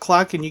 11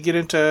 o'clock and you get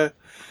into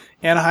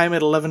Anaheim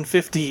at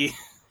 11:50.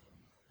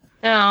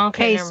 Oh,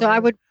 okay. So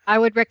I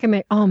would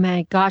recommend, oh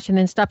my gosh, and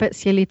then stop at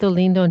Cielito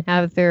Lindo and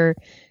have their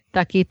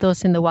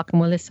taquitos in the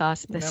guacamole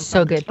sauce. That's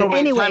so good. But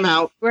anyway, time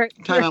out.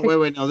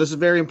 Wait, no, this is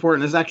very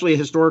important. This is actually a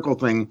historical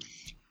thing.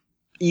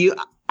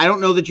 I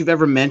don't know that you've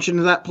ever mentioned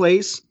that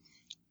place,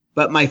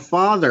 but my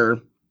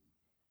father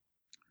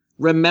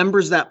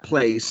remembers that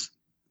place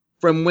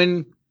from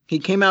when he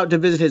came out to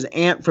visit his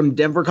aunt from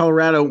Denver,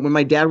 Colorado, when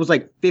my dad was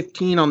like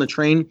 15 on the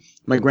train.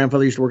 My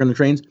grandfather used to work on the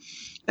trains.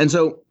 And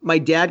so my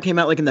dad came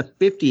out like in the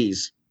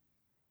 50s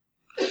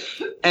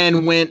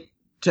and went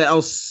to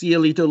El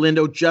Cielito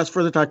Lindo just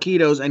for the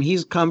taquitos. And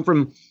he's come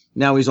from,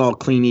 now he's all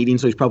clean eating,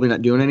 so he's probably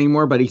not doing it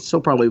anymore, but he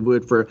still probably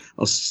would for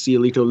El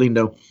Cielito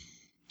Lindo.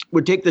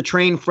 Would take the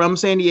train from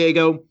San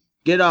Diego,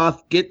 get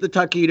off, get the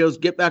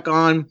taquitos, get back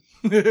on.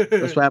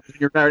 That's what happens when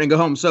you're tired and go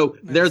home. So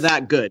they're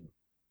that good.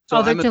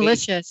 So they're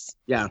delicious.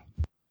 Yeah.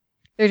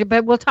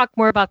 But we'll talk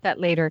more about that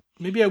later.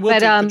 Maybe I will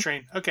take the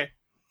train. Okay.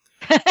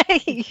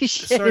 You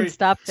should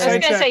stop there. I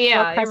was going to say,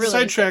 yeah.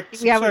 Sidetracked.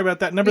 Sorry about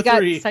that. Number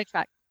 3.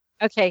 Sidetracked.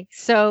 Okay,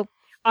 so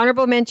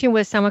honorable mention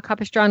was San Juan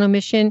Capistrano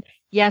Mission.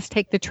 Yes,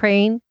 take the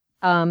train.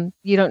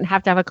 You don't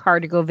have to have a car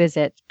to go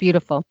visit. It's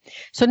beautiful.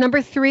 So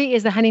number 3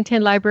 is the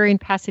Huntington Library in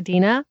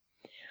Pasadena.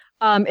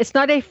 It's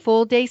not a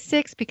full day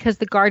 6 because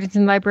the gardens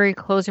and library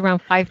close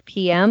around 5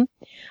 p.m.,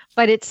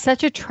 but it's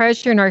such a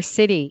treasure in our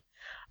city.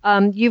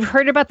 You've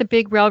heard about the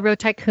big railroad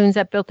tycoons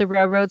that built the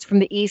railroads from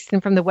the east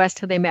and from the west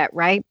till they met,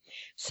 right?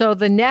 So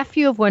the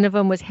nephew of one of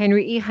them was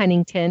Henry E.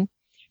 Huntington,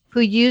 who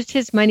used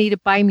his money to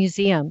buy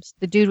museums.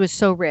 The dude was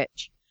so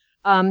rich.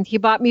 He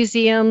bought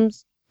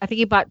museums. I think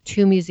he bought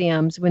 2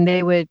 museums when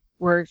they would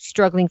were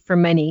struggling for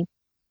money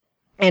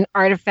and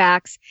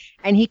artifacts.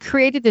 And he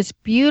created this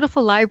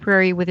beautiful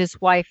library with his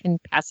wife in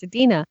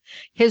Pasadena.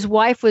 His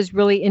wife was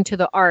really into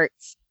the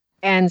arts.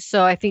 And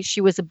so I think she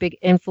was a big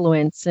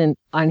influence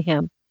on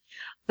him.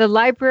 The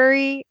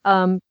library,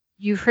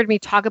 you've heard me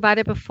talk about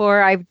it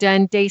before. I've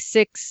done day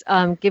 6,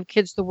 Give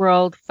Kids the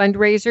World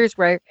fundraisers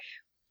where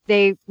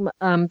the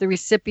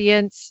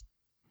recipients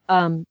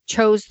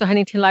chose the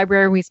Huntington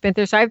Library. We spent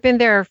there. So I've been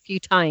there a few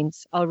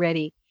times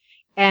already.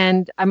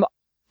 And I'm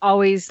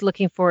always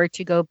looking forward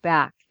to go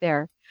back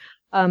there.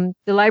 The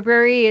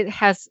library,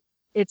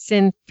 it's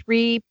in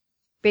 3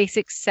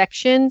 basic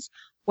sections.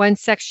 One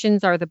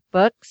sections are the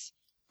books.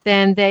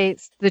 Then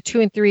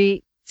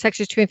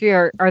sections 2 and 3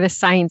 are the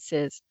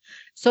sciences.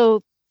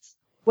 So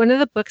one of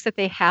the books that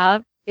they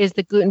have is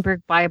the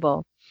Gutenberg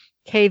Bible.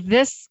 Okay,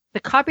 the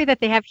copy that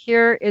they have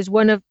here is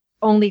one of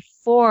only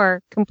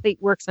 4 complete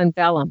works on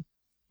vellum.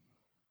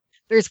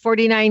 There's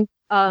 49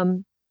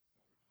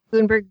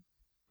 Gutenberg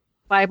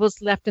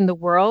Bibles left in the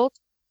world,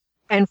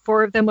 and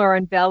 4 of them are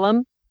on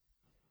vellum.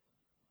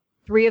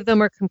 3 of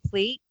them are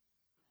complete,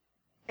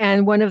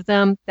 and one of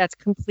them that's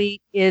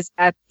complete is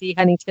at the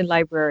Huntington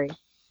Library.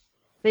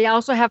 They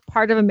also have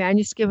part of a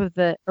manuscript of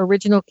the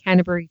original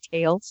Canterbury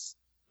Tales.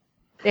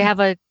 They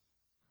have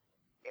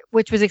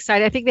which was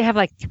exciting. I think they have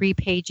like 3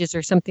 pages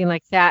or something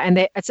like that.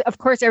 And of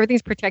course,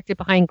 everything's protected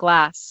behind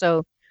glass.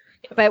 So,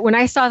 but when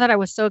I saw that, I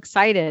was so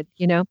excited,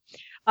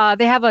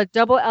 They have a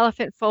double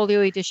elephant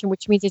folio edition,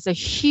 which means it's a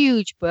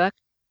huge book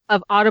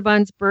of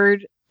Audubon's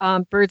Birds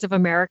of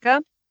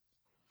America.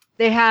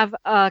 They have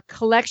a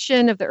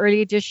collection of the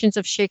early editions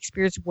of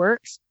Shakespeare's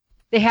works.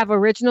 They have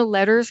original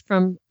letters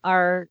from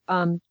our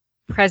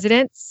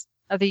presidents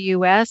of the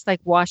U.S., like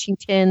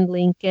Washington,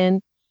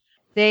 Lincoln.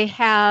 They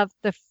have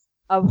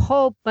a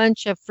whole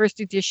bunch of first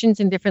editions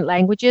in different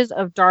languages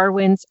of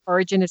Darwin's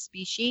Origin of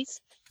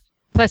Species,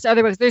 plus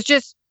other books. There's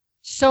just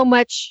so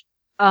much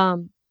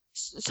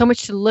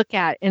to look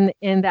at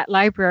in that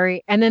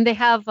library. And then they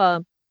have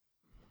a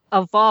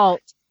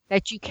vault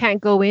that you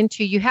can't go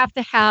into. You have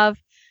to have,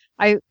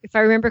 if I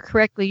remember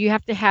correctly, you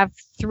have to have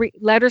 3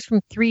 letters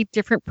from 3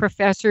 different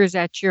professors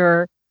at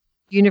your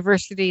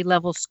university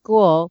level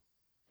school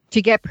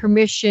to get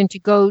permission to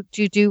go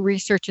to do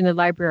research in the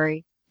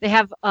library. They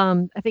have,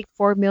 I think,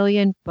 4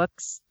 million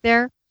books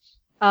there.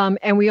 And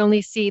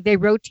they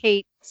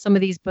rotate some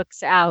of these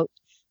books out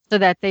so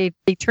that they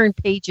turn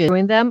pages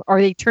in them,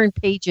 or they turn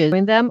pages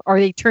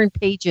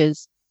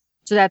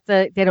so that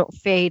they don't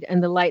fade in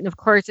the light. And of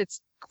course,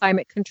 it's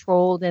climate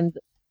controlled. And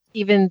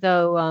even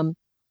though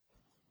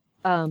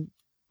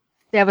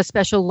they have a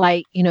special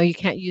light, you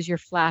can't use your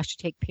flash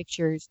to take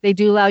pictures. They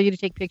do allow you to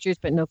take pictures,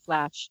 but no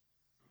flash.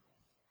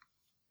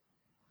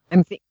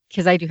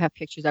 Because I do have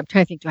pictures. I'm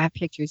trying to think, do I have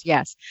pictures?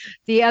 Yes.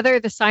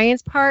 The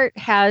science part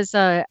has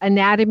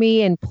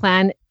anatomy and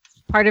planet.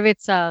 Part of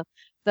it's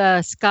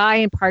the sky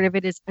and part of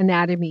it is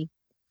anatomy.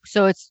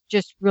 So it's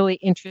just really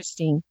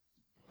interesting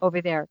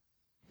over there.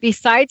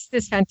 Besides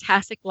this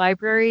fantastic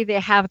library, they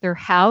have their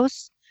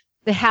house,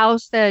 the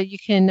house that you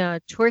can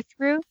tour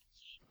through.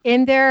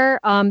 In there,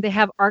 they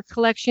have art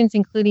collections,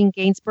 including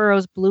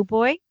Gainsborough's Blue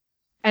Boy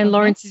and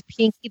Lawrence's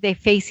Pinky. They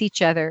face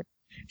each other.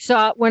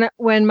 So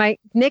when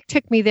Nick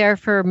took me there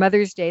for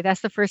Mother's Day,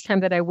 that's the first time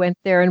that I went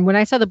there. And when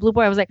I saw the Blue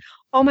Boy, I was like,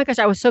 oh my gosh,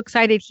 I was so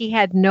excited. He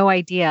had no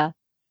idea.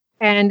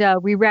 And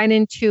we ran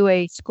into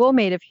a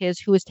schoolmate of his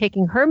who was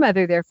taking her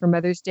mother there for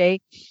Mother's Day.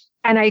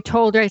 And I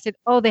told her, I said,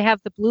 oh, they have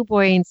the Blue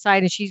Boy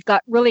inside. And she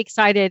got really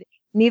excited.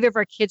 Neither of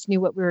our kids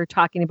knew what we were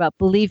talking about.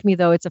 Believe me,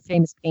 though, it's a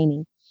famous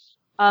painting.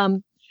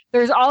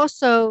 There's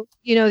also,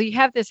 you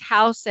have this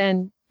house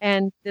and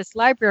this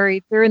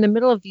library. They're in the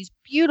middle of these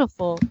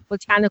beautiful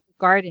botanical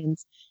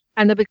gardens.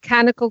 And the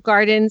botanical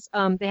gardens,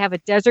 they have a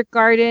desert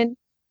garden,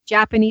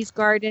 Japanese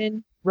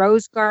garden,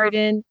 rose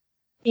garden,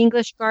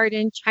 English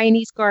garden,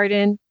 Chinese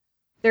garden.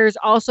 There's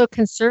also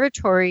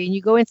conservatory, and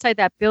you go inside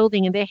that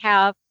building, and they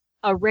have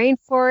a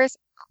rainforest,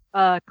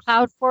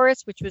 cloud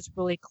forest, which was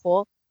really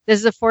cool. This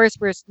is a forest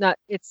where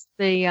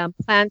the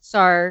plants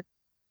are,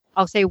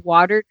 I'll say,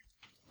 watered.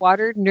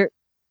 The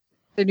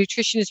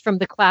nutrition is from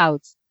the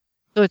clouds,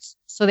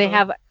 so they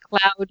have a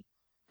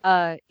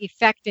cloud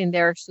effect in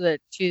there, so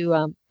that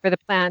for the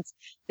plants.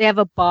 They have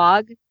a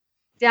bog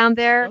down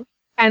there,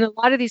 and a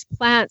lot of these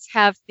plants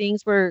have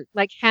things where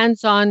like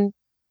hands-on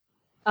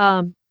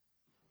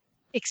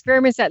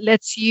experiments that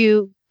lets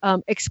you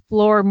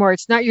explore more.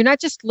 You're not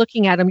just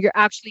looking at them, you're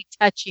actually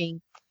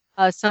touching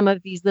some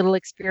of these little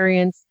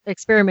experiments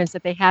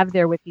that they have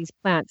there with these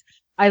plants.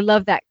 I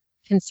love that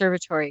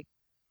conservatory.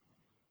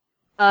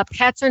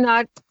 Pets are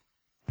not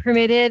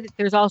permitted.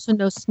 There's also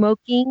no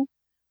smoking.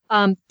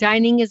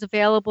 Dining is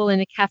available in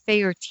a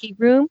cafe or tea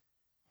room.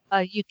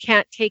 You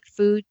can't take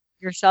food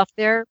yourself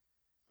there,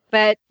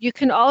 but you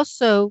can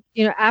also,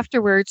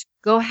 afterwards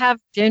go have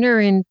dinner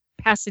in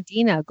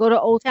Pasadena. Go to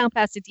Old Town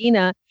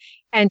Pasadena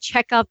and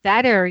check out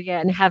that area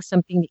and have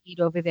something to eat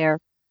over there.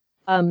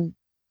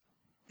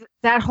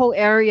 That whole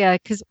area,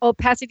 because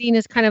Pasadena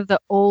is kind of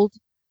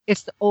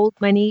it's the old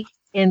money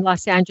in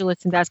Los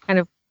Angeles, and that's kind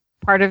of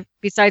part of,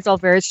 besides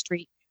Alvarez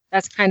Street,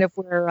 that's kind of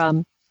where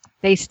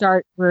they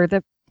start, where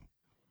the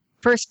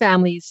first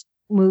families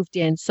moved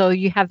in. So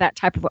you have that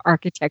type of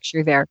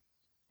architecture there.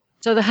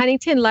 So the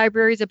Huntington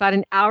Library is about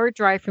an hour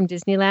drive from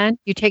Disneyland.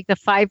 You take the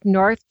 5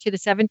 north to the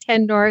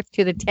 710 north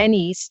to the 10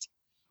 east,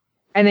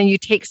 and then you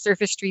take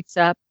surface streets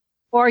up.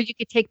 Or you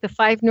could take the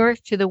 5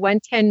 north to the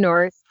 110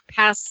 north,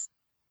 past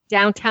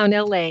downtown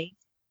LA,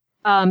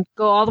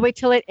 go all the way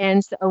till it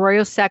ends, the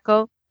Arroyo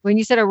Seco. When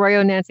you said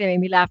Arroyo, Nancy, it made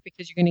me laugh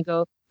because you're going to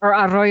go, or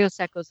Arroyo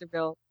Seco is the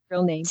real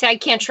name. See, I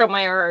can't show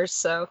my R's,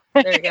 so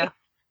there you go.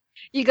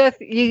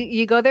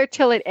 You go there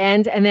till it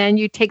ends, and then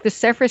you take the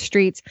surface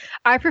streets.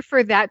 I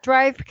prefer that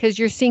drive because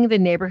you're seeing the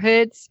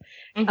neighborhoods.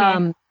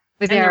 And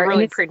they're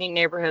really pretty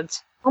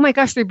neighborhoods. Oh my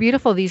gosh, they're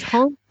beautiful. These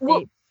homes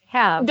they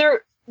have.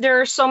 There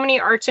are so many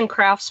arts and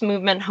crafts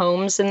movement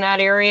homes in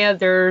that area.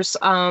 There's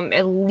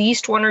at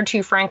least 1 or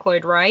 2 Frank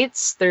Lloyd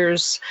Wrights.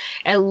 There's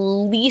at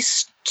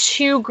least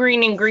 2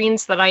 Green and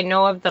Greens that I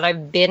know of that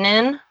I've been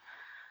in.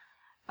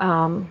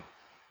 And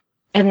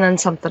then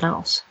something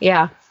else.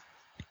 Yeah.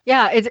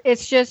 Yeah,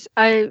 it's just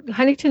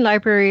Huntington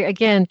Library,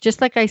 again,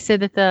 just like I said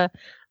that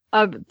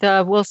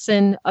the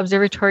Wilson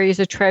Observatory is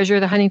a treasure,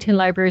 the Huntington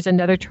Library is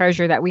another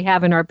treasure that we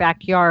have in our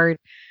backyard.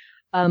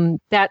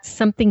 That's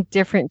something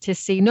different to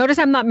see. Notice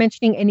I'm not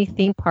mentioning any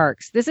theme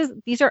parks.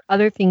 These are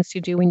other things to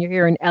do when you're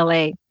here in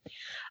LA.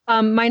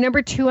 My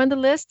number 2 on the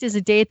list is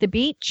a day at the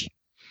beach.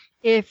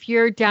 If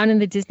you're down in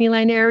the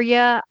Disneyland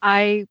area,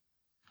 I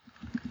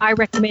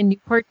recommend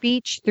Newport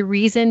Beach. The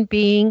reason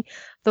being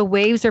the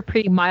waves are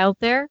pretty mild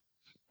there.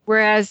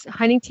 Whereas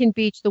Huntington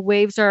Beach, the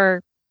waves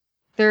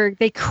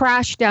they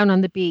crash down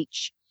on the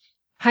beach.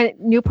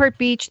 Newport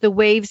Beach, the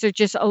waves are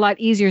just a lot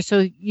easier.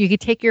 So you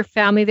could take your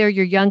family there,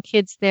 your young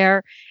kids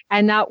there,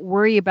 and not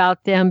worry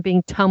about them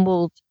being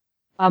tumbled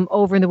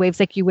over in the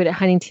waves like you would at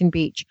Huntington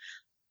Beach.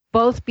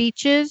 Both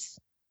beaches,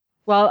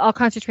 well, I'll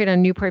concentrate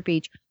on Newport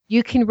Beach.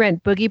 You can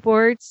rent boogie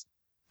boards,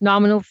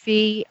 nominal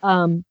fee,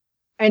 and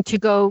to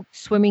go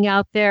swimming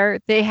out there.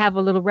 They have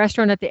a little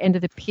restaurant at the end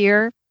of the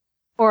pier,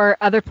 or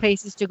other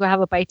places to go have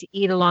a bite to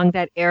eat along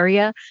that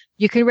area.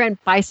 You can rent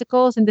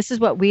bicycles, and this is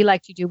what we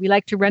like to do. We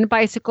like to rent a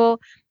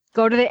bicycle,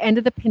 go to the end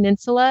of the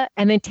peninsula,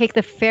 and then take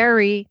the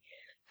ferry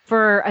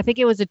for, I think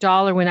it was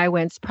 $1 when I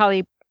went. It's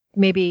probably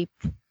maybe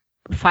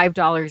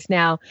 $5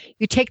 now.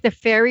 You take the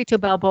ferry to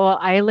Balboa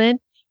Island.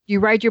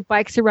 You ride your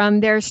bikes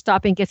around there,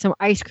 stop and get some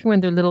ice cream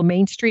on their little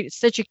main street. It's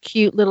such a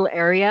cute little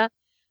area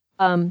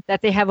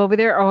that they have over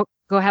there, or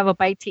go have a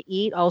bite to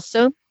eat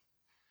also.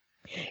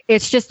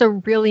 It's just a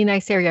really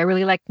nice area. I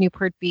really like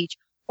Newport Beach.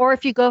 Or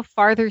if you go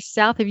farther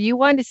south, if you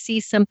want to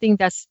see something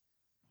that's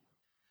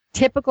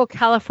typical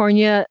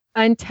California,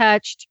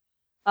 untouched,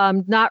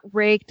 not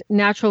raked,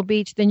 natural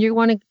beach, then you're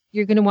going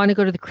to want to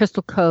go to the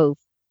Crystal Cove.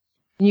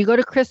 When you go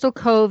to Crystal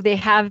Cove, they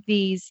have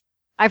these.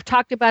 I've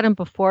talked about them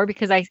before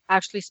because I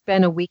actually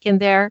spent a weekend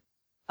there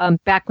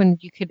back when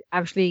you could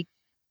actually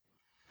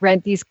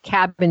rent these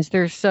cabins.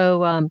 They're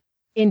so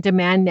in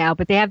demand now,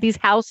 but they have these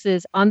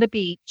houses on the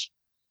beach.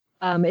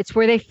 It's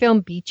where they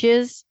film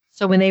beaches.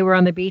 So when they were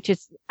on the beach,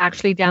 it's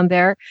actually down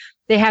there.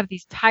 They have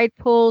these tide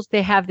pools.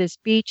 They have this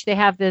beach. They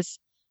have this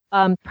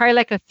probably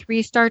like a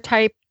 3-star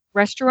type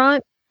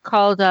restaurant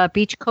called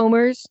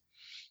Beachcombers.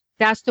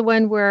 That's the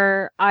one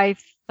where I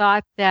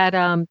thought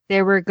that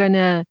they were going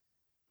to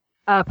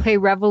play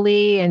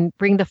Reveille and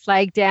bring the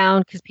flag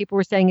down because people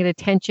were staying at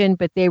attention,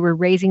 but they were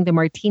raising the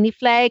martini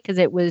flag because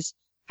it was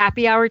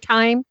happy hour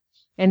time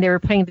and they were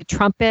playing the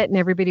trumpet and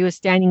everybody was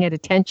standing at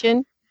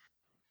attention.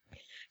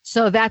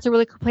 So that's a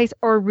really cool place.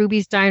 Or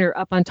Ruby's Diner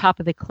up on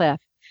top of the cliff.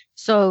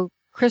 So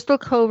Crystal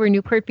Cove or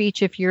Newport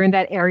Beach, if you're in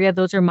that area,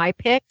 those are my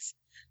picks.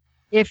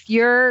 If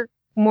you're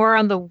more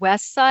on the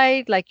west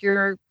side, like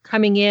you're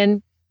coming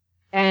in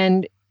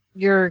and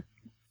you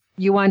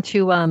want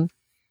to,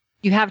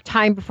 you have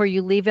time before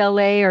you leave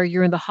LA or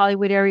you're in the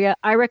Hollywood area,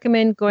 I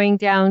recommend going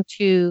down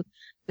to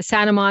the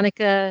Santa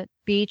Monica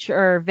Beach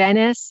or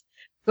Venice.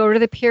 Go to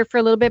the pier for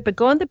a little bit, but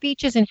go on the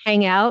beaches and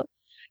hang out.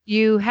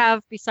 You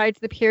have, besides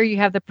the pier, you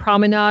have the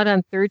promenade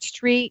on 3rd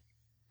Street.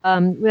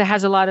 That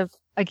has a lot of,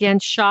 again,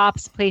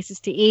 shops,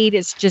 places to eat.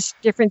 It's just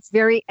different. It's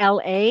very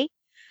LA.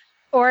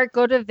 Or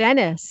go to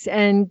Venice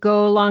and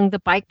go along the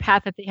bike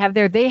path that they have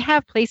there. They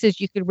have places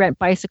you could rent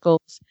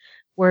bicycles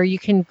where you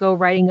can go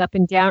riding up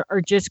and down,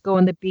 or just go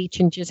on the beach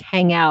and just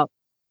hang out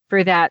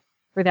for that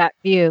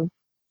view.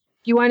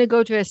 If you want to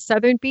go to a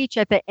southern beach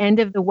at the end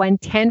of the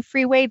 110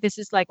 freeway, this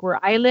is like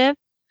where I live.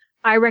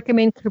 I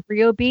recommend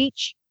Cabrillo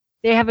Beach.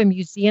 They have a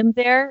museum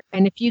there,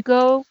 and if you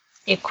go...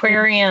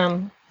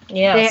 Aquarium,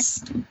 yes.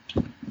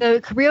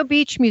 The Cabrillo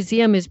Beach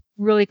Museum is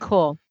really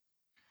cool.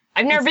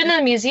 I've never been to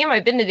the museum.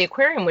 I've been to the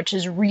aquarium, which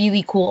is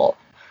really cool.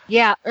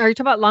 Yeah. Are you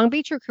talking about Long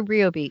Beach or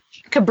Cabrillo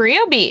Beach?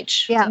 Cabrillo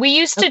Beach. Yeah. We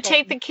used to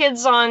take the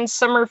kids on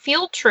summer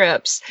field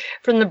trips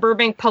from the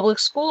Burbank Public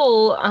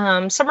School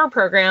summer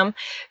program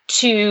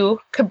to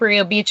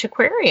Cabrillo Beach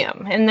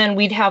Aquarium, and then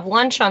we'd have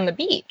lunch on the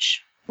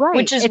beach, right?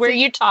 Which is where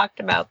you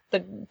talked about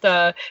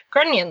the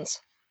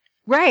grunions.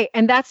 Right.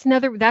 And that's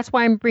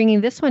why I'm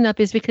bringing this one up,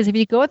 is because if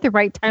you go at the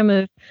right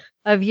time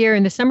of year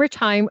in the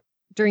summertime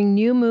during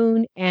new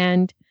moon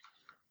and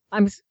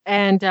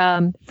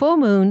full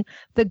moon,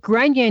 the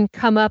grunion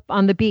come up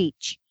on the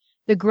beach.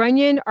 The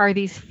grunion are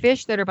these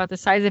fish that are about the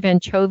size of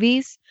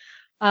anchovies.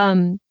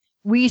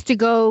 We used to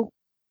go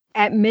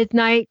at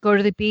midnight, go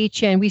to the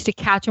beach, and we used to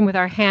catch them with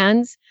our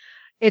hands.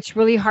 It's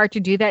really hard to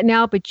do that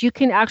now, but you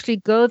can actually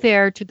go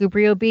there to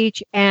Cabrillo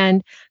Beach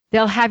and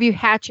they'll have you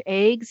hatch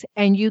eggs,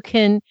 and you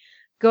can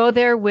go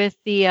there with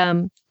the,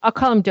 I'll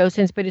call them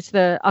docents, but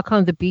I'll call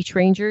them the beach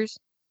rangers.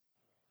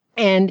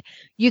 And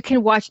you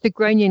can watch the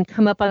grunion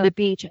come up on the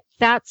beach.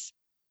 There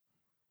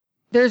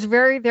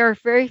are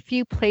very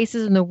few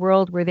places in the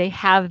world where they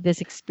have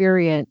this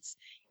experience,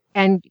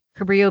 and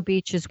Cabrillo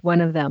Beach is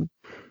one of them.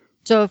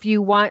 So if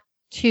you want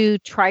to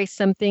try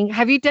something,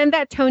 have you done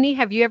that, Tony?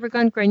 Have you ever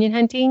gone grunion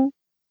hunting?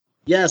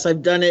 Yes,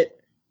 I've done it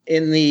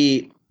in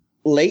the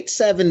late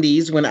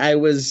 70s when I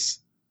was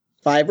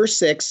 5 or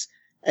 6,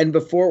 and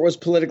before it was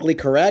politically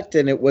correct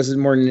and it was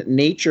more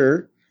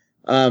nature.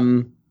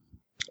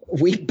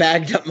 We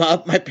bagged them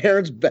up. My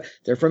parents,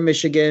 they're from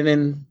Michigan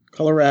and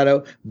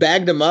Colorado,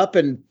 bagged them up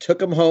and took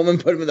them home and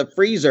put them in the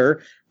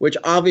freezer, which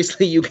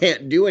obviously you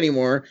can't do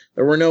anymore.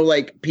 There were no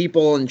like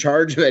people in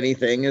charge of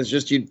anything. It's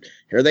just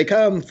here they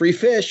come, free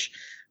fish.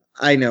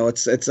 I know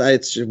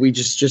it's we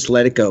just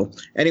let it go.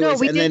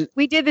 Anyways, no,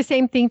 we did the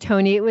same thing,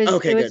 Tony. It was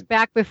good.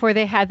 Back before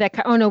they had that.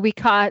 Oh no, we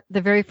caught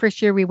the very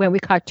first year we went. We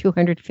caught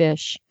 200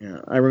 fish. Yeah,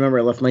 I remember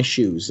I left my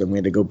shoes and we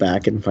had to go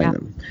back and find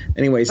them.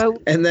 Anyways,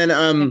 and then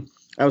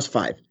I was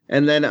 5,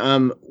 and then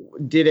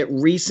did it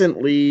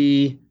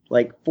recently,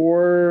 like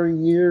 4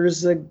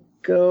 years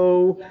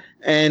ago,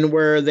 and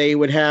where they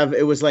would have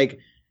it was like.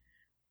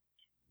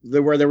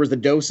 Where there was the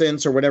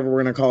docents or whatever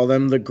we're gonna call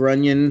them, the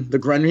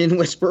grunion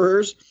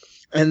whisperers.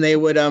 And they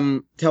would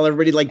tell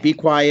everybody, like, be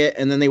quiet.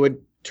 And then they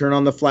would turn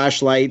on the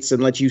flashlights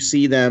and let you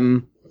see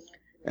them.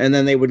 And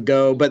then they would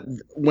go. But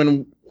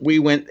when we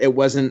went, there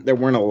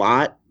weren't a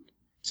lot.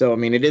 So, I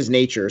mean, it is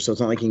nature. So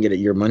it's not like you can get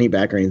your money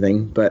back or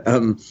anything. But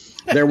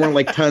there weren't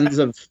like tons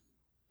of.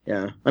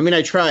 Yeah. I mean,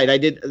 I tried.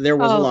 There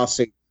was a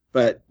lawsuit.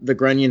 But the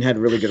grunion had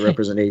really good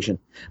representation.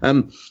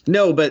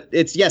 No, but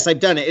yes, I've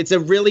done it. It's a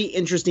really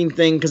interesting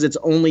thing because it's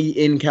only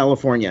in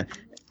California.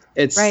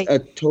 It's a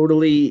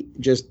totally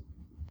just.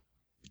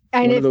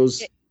 And one of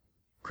those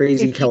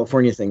crazy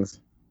California things.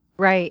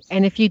 Right.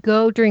 And if you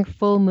go during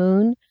full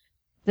moon,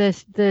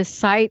 the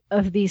sight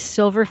of these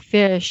silver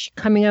fish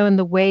coming out in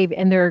the wave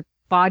and their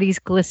bodies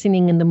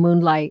glistening in the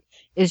moonlight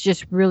is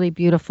just really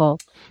beautiful.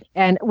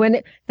 And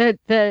when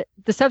the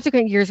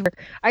subsequent years,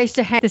 I used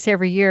to hang this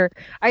every year.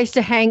 I used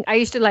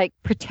to like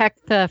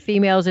protect the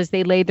females as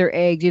they laid their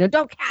eggs,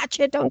 don't catch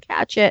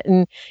it.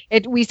 And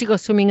we used to go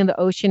swimming in the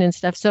ocean and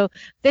stuff. So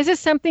this is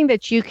something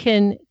that you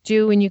can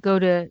do when you go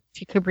to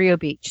Cabrillo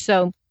Beach.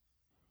 So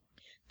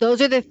those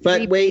are the three.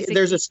 But wait,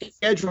 there's a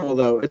schedule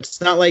though.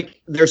 It's not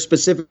like there's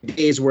specific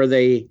days where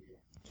they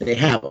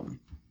have them.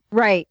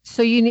 Right.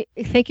 So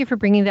thank you for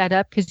bringing that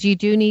up, because you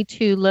do need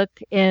to look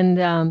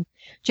and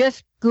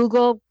just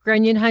Google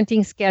grunion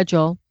hunting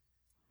schedule,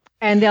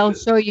 and they'll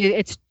show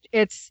you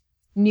it's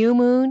new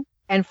moon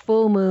and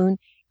full moon,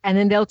 and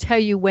then they'll tell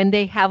you when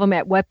they have them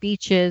at what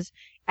beaches.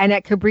 And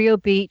at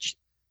Cabrillo Beach,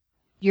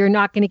 you're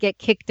not going to get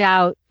kicked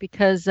out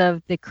because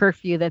of the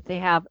curfew that they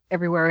have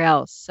everywhere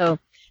else. So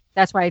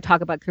that's why I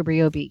talk about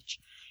Cabrillo Beach.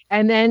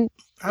 And then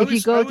if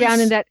you go down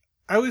in that.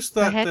 I always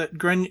thought that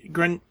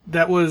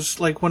that was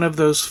like one of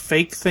those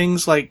fake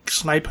things, like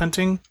snipe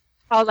hunting.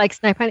 Oh, like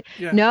snipe hunting?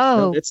 Yeah.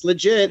 No, it's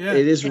legit. Yeah.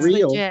 It's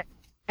real. Legit.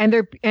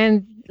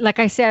 And like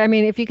I said, I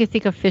mean, if you could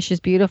think of fish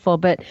as beautiful,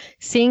 but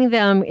seeing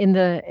them in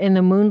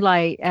the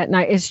moonlight at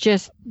night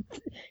it's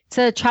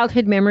a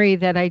childhood memory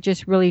that I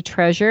just really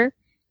treasure.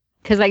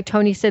 Because like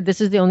Tony said, this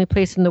is the only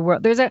place in the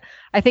world. There's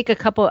I think a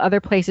couple other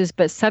places,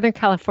 but Southern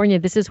California,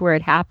 this is where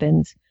it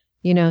happens.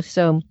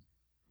 So.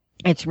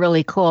 It's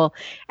really cool.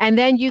 And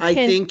then I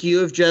think you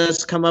have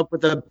just come up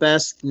with the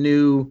best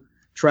new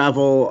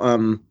travel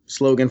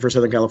slogan for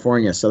Southern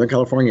California. Southern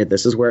California,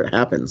 this is where it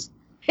happens.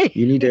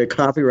 You need to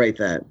copyright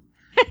that.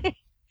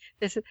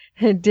 This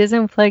is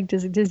Unplugged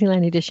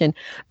Disneyland edition.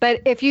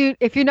 But if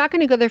you're not going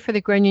to go there for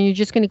the grunion, you're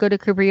just going to go to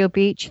Cabrillo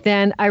Beach,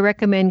 then I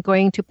recommend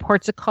going to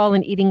Portugal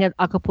and eating at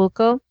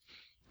Acapulco.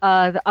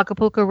 The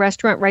Acapulco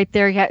restaurant right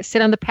there. You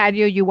sit on the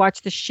patio, you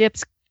watch the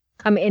ships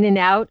come in and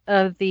out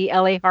of the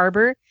LA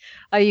harbor.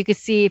 You can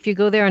see, if you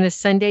go there on a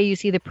Sunday, you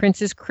see the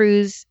Princess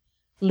Cruise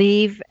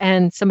leave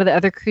and some of the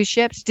other cruise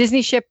ships.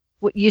 Disney ship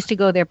used to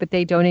go there, but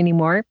they don't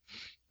anymore.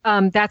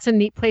 That's a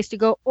neat place to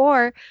go.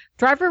 Or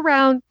drive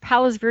around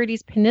Palos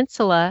Verdes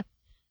Peninsula.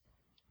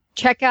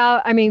 Check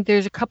out,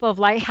 there's a couple of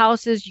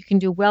lighthouses. You can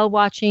do whale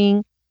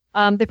watching.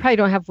 They probably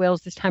don't have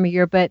whales this time of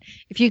year, but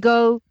if you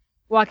go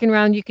walking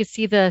around, you can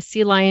see the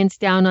sea lions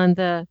down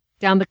the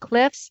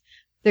cliffs.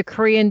 The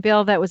Korean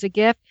bill that was a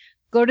gift.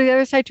 Go to the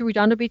other side to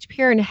Redondo Beach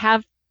Pier and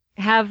have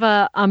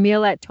a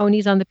meal at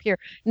Tony's on the pier.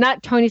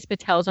 Not Tony's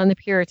Patel's on the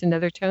pier. It's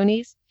another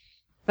Tony's,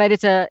 but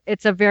it's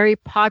a very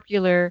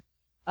popular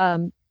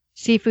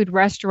seafood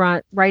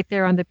restaurant right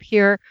there on the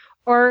pier.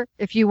 Or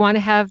if you want to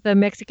have the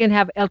Mexican,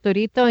 have El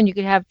Torito, and you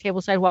could have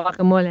tableside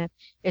guacamole.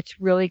 It's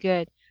really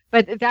good.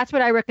 But that's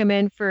what I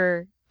recommend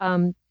for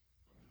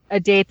a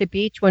day at the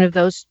beach, one of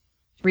those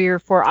 3 or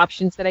 4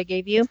 options that I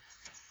gave you.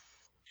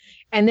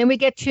 And then we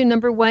get to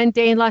number 1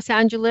 day in Los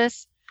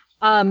Angeles.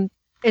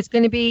 It's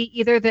going to be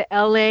either the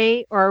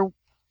LA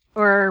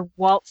or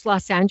Walt's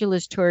Los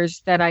Angeles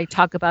tours that I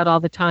talk about all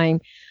the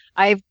time.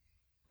 I've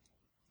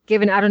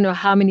given, I don't know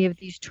how many of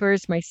these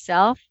tours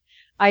myself.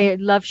 I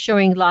love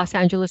showing Los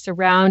Angeles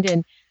around,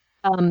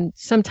 and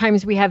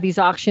sometimes we have these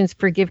auctions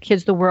for Give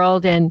Kids the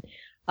World, and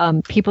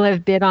people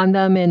have bid on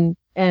them,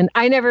 and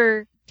I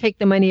never take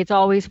the money. It's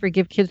always for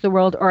Give Kids the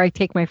World, or I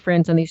take my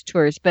friends on these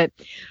tours. But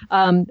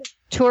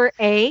Tour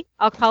A,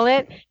 I'll call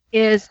it,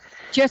 is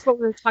just what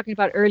we were talking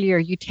about earlier.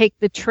 You take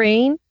the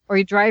train or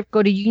you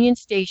go to Union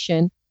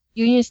Station.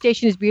 Union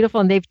Station is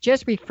beautiful, and they've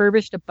just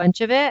refurbished a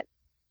bunch of it.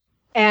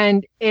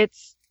 And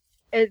it's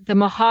the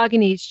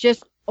mahogany. It's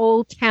just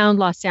old town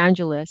Los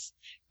Angeles.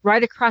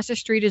 Right across the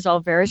street is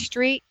Olvera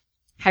Street.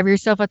 Have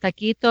yourself a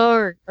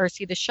taquito or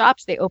see the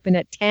shops. They open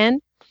at 10.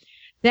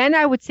 Then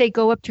I would say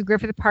go up to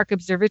Griffith Park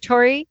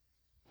Observatory.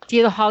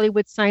 See the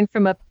Hollywood sign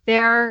from up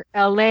there.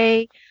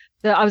 LA.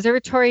 The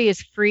observatory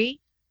is free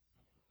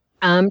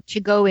to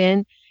go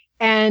in.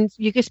 And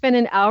you can spend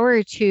an hour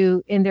or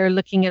 2 in there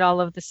looking at all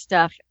of the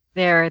stuff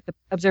there at the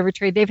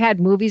observatory. They've had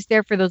movies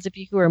there for those of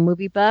you who are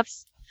movie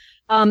buffs.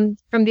 From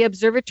the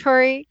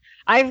observatory,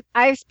 I've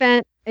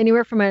spent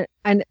anywhere from a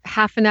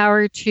half an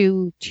hour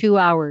to 2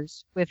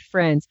 hours with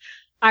friends.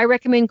 I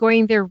recommend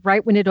going there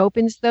right when it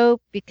opens,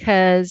 though,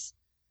 because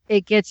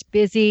it gets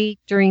busy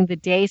during the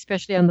day,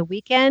 especially on the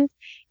weekend.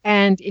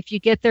 And if you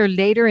get there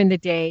later in the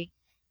day,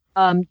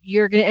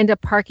 you're going to end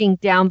up parking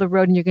down the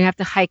road, and you're going to have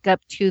to hike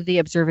up to the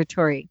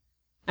observatory.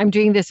 I'm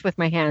doing this with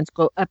my hands,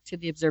 go up to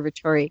the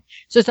observatory.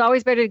 So it's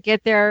always better to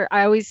get there.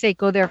 I always say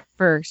go there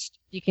first.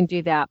 You can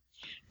do that.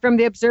 From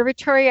the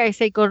observatory, I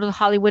say go to the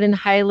Hollywood and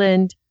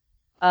Highland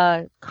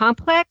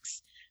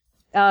complex.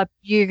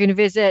 You're going to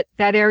visit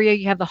that area.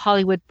 You have the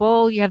Hollywood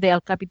Bowl. You have the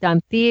El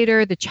Capitan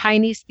Theater, the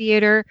Chinese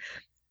Theater.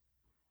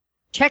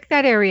 Check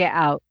that area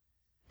out.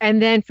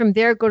 And then from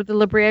there, go to the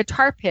La Brea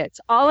Tar Pits.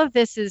 All of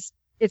this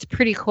it's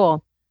pretty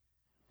cool.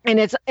 And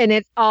it's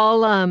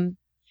all,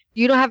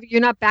 you're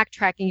not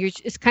backtracking.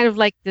 It's kind of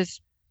like this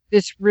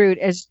route,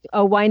 as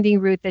a winding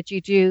route that you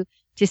do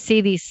to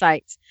see these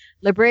sites.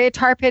 La Brea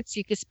Tar Pits,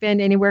 you could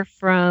spend anywhere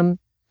from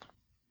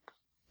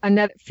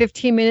another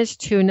 15 minutes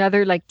to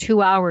another like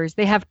 2 hours.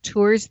 They have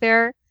tours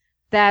there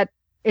that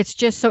it's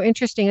just so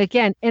interesting.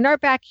 Again, in our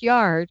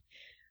backyard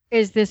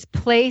is this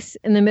place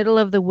in the middle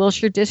of the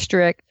Wilshire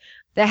district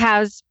that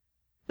has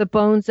the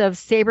bones of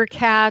saber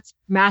cats,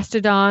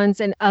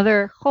 mastodons, and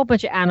other whole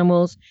bunch of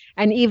animals,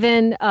 and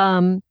even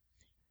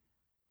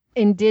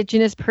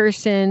indigenous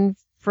person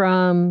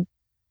from,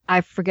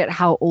 I forget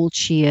how old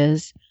she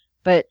is,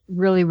 but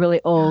really, really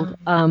old.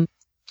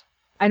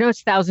 I know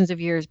it's thousands of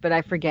years, but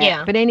I forget.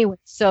 Yeah. But anyway,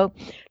 so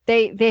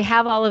they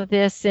have all of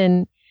this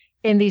in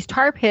these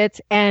tar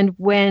pits, and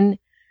when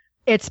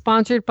it's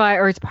sponsored by,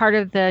 or it's part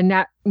of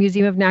the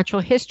Museum of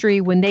Natural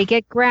History, when they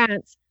get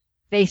grants,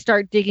 they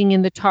start digging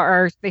in the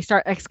tar, or they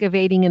start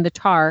excavating in the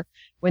tar.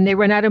 When they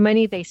run out of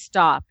money, they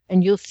stop,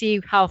 and you'll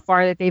see how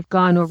far that they've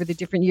gone over the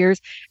different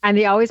years. And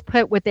they always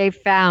put what they've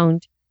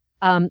found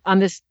on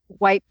this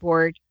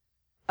whiteboard,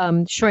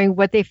 showing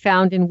what they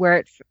found and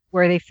where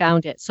they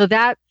found it. So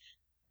that,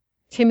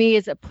 to me,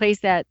 is a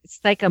place that it's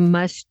like a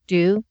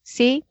must-do.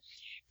 See,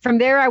 from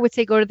there, I would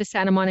say go to the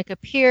Santa Monica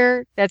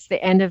Pier. That's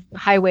the end of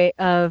highway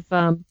of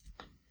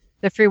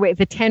the freeway,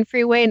 the 10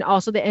 freeway, and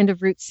also the end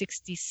of Route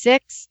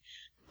 66.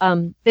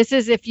 This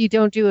is if you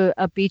don't do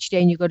a beach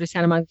day and you go to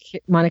Santa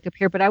Monica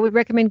Pier, but I would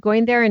recommend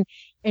going there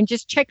and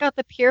just check out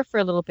the pier for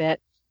a little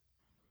bit.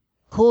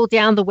 Cool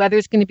down. The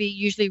weather's going to be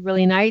usually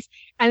really nice.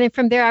 And then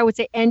from there, I would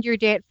say end your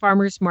day at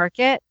Farmers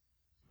Market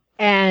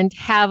and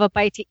have a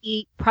bite to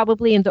eat,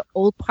 probably in the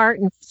old part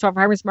in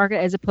Farmers Market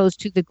as opposed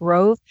to the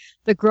Grove.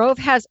 The Grove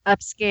has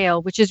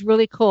upscale, which is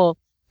really cool.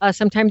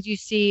 Sometimes you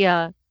see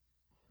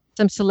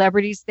some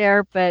celebrities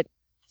there, but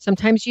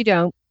sometimes you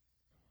don't.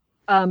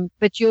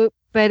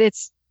 But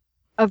it's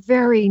a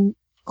very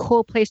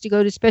cool place to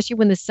go to, especially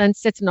when the sun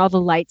sets and all the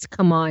lights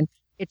come on.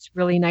 It's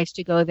really nice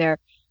to go there.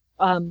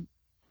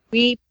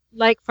 We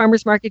like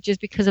Farmers Market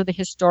just because of the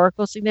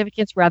historical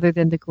significance rather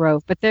than the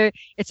Grove. But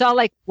it's all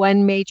like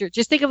one major,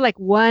 just think of like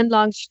one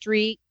long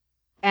street,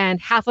 and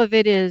half of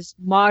it is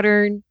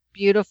modern,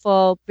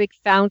 beautiful, big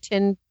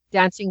fountain,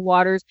 dancing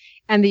waters,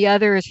 and the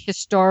other is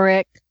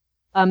historic.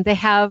 They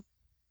have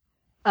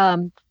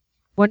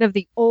one of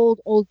the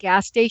old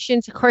gas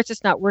stations. Of course,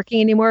 it's not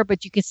working anymore,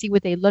 but you can see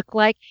what they look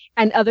like,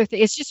 and other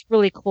things. It's just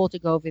really cool to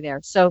go over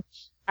there. So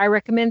I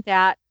recommend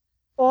that.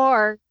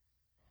 Or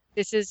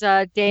this is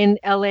a day in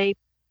LA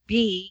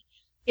B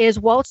is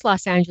Walt's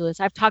Los Angeles.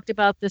 I've talked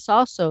about this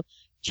also.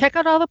 Check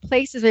out all the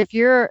places. If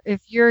you're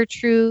a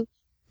true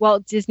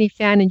Walt Disney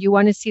fan and you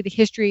want to see the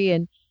history,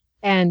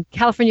 and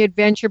California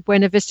Adventure,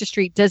 Buena Vista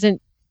Street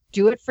doesn't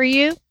do it for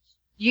you,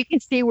 you can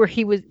see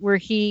where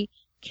he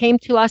came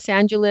to Los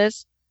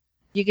Angeles.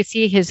 You can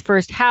see his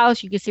first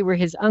house. You can see where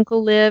his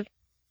uncle lived.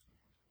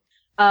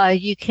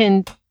 You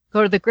can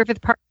go to the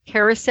Griffith Park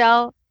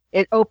Carousel.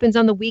 It opens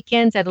on the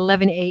weekends at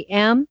 11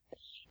 a.m.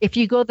 If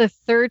you go the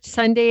third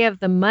Sunday of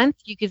the month,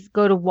 you can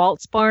go to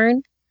Walt's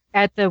Barn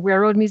at the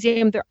Railroad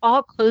Museum. They're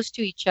all close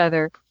to each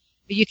other.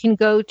 You can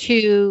go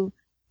to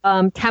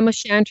Tam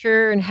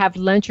O'Shanter and have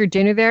lunch or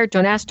dinner there.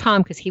 Don't ask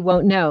Tom because he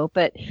won't know.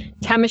 But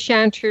Tam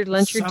O'Shanter,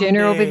 lunch or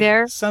dinner over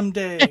there.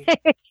 Someday.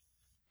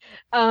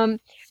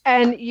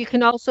 And you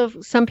can also,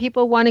 some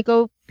people want to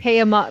go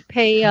pay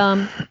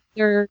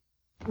their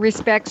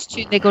respects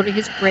to. They go to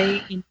his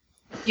grave. And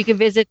you can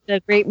visit the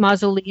Great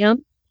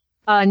Mausoleum.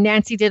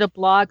 Nancy did a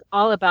blog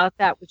all about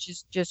that, which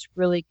is just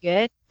really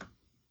good.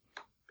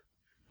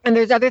 And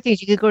there's other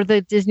things. You could go to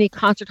the Disney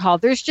Concert Hall.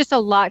 There's just a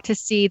lot to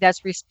see that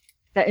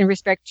in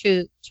respect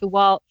to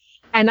Walt.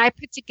 And I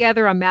put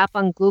together a map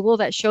on Google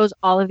that shows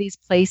all of these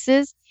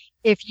places.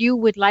 If you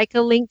would like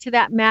a link to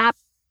that map,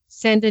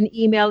 send an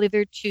email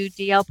either to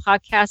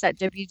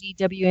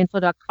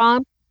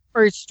dlpodcast@wdwinfo.com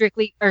or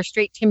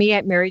straight to me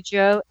at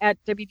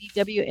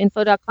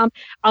maryjo@wdwinfo.com.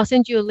 I'll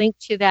send you a link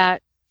to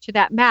that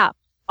map.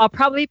 I'll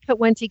probably put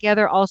one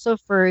together also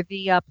for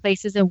the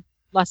places in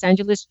Los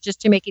Angeles just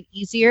to make it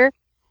easier,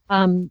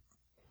 so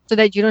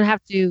that you don't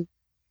have to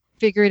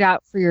figure it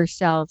out for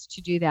yourselves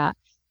to do that.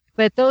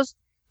 But those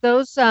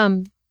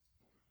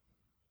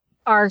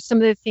are some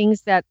of the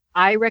things that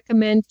I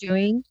recommend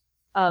doing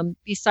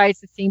besides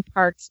the theme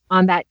parks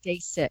on that day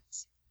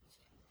 6.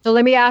 So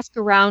let me ask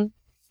around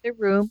the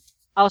room.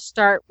 I'll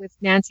start with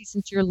Nancy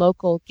since you're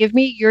local. Give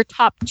me your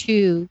top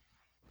 2,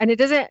 and it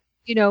doesn't,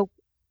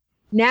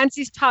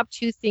 Nancy's top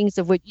 2 things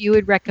of what you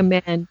would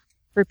recommend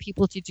for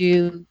people to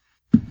do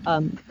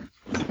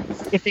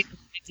if they go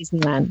to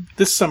Disneyland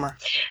this summer.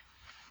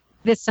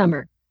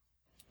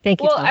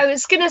 Thank you. Well, Tom. I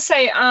was going to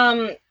say,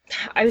 I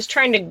was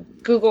trying to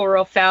Google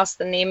real fast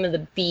the name of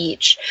the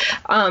beach.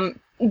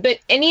 But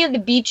any of the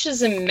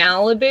beaches in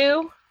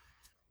Malibu,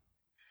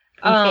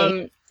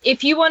 Okay.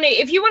 if you want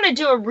to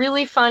do a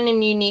really fun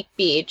and unique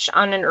beach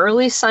on an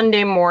early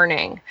Sunday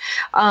morning,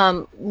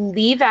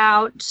 leave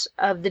out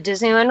of the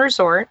Disneyland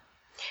Resort,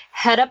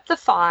 head up the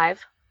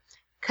 5,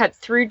 cut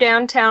through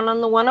downtown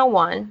on the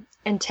 101,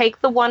 and take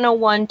the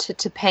 101 to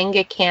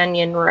Topanga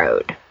Canyon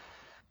Road.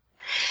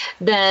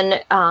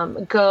 Then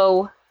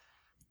go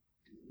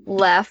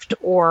left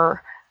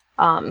or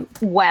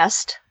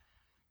west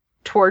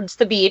towards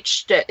the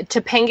beach.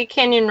 Topanga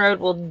Canyon Road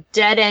will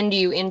dead end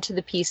you into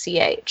the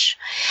PCH.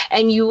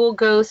 And you will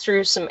go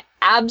through some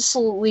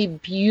absolutely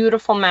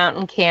beautiful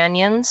mountain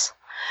canyons.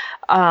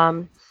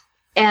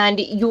 And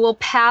you will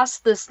pass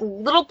this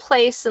little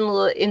place in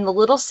the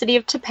little city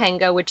of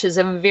Topanga, which is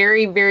a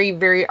very, very,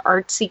 very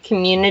artsy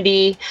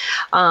community,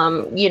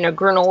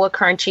 granola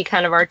crunchy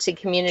kind of artsy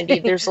community.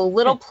 There's a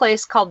little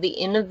place called the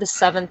Inn of the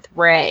Seventh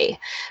Ray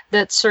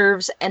that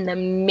serves an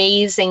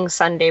amazing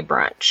Sunday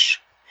brunch.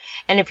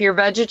 And if you're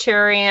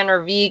vegetarian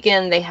or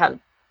vegan, they have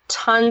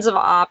tons of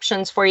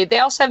options for you. They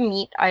also have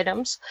meat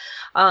items.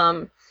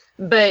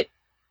 But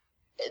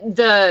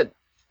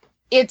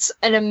it's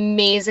an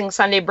amazing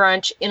Sunday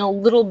brunch in a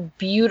little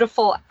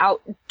beautiful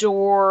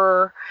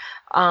outdoor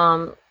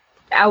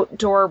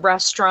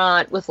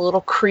restaurant with a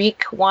little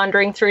creek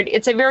wandering through it.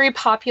 It's a very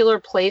popular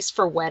place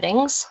for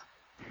weddings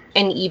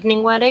and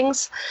evening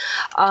weddings.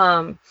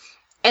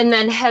 And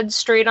then head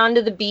straight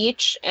onto the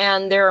beach.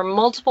 And there are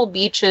multiple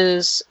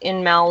beaches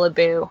in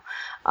Malibu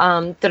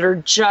that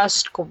are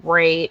just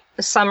great.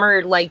 Some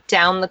are like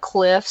down the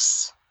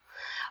cliffs.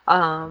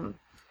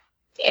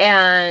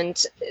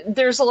 And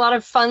there's a lot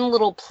of fun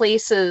little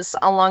places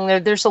along there.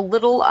 There's a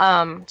little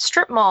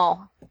strip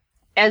mall,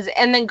 and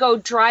then go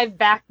drive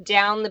back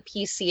down the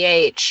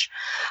PCH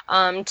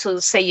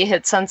to say you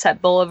hit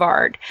Sunset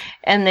Boulevard,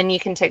 and then you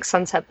can take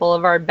Sunset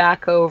Boulevard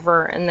back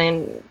over, and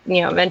then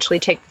eventually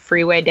take the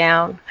freeway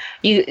down.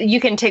 You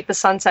can take the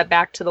Sunset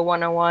back to the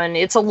 101.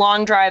 It's a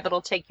long drive. It'll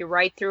take you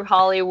right through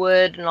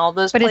Hollywood and all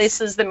those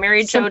places that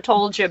Mary Jo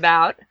told you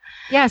about.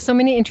 Yeah, so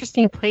many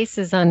interesting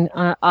places on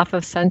off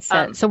of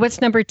Sunset. So what's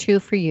number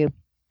 2 for you?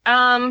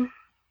 Oh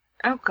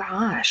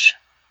gosh.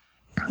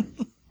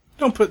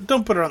 Don't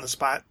put her on the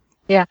spot.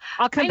 Yeah,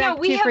 I'll come back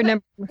to you for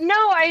number. No,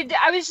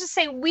 I was just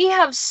saying we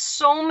have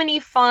so many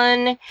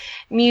fun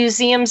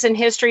museums and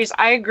histories.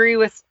 I agree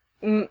with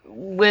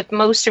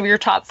most of your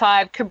top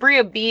 5.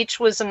 Cabrillo Beach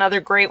was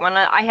another great one.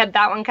 I had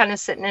that one kind of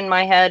sitting in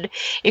my head.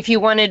 If you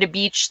wanted a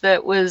beach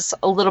that was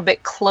a little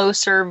bit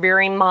closer,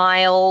 very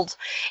mild.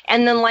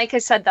 And then, like I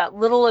said, that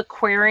little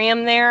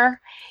aquarium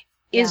there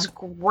is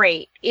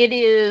great. It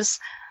is,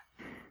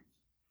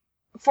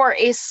 for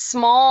a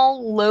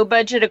small,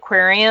 low-budget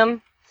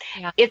aquarium,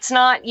 it's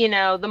not,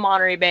 the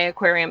Monterey Bay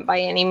Aquarium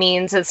by any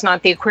means. It's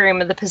not the Aquarium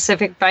of the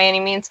Pacific by any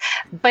means.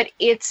 But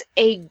it's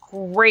a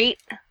great...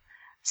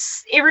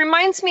 It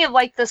reminds me of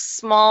like the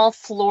small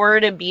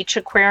Florida beach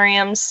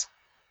aquariums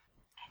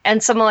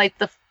and some of like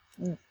the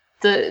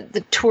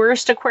the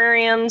tourist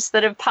aquariums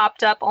that have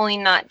popped up, only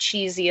not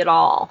cheesy at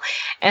all,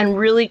 and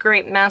really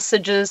great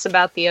messages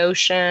about the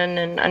ocean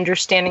and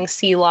understanding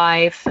sea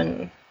life,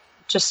 and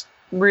just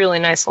really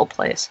nice little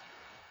place.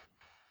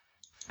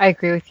 I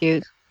agree with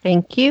you.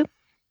 Thank you.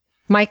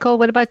 Michael,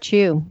 what about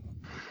you?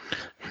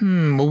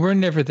 Well, we're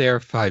never there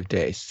 5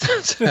 days,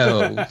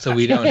 so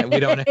we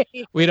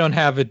don't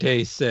have a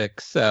day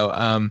 6.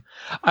 So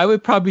I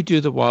would probably do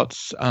the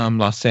Walt's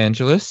Los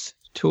Angeles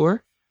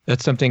tour.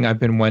 That's something I've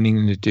been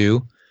wanting to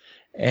do,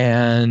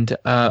 and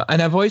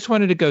I've always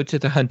wanted to go to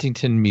the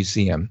Huntington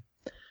Museum.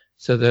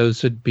 So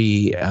those would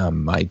be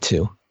my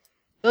two.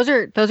 Those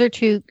are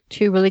two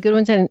really good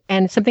ones,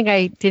 and something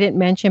I didn't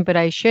mention, but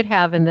I should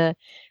have in the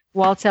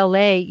Waltz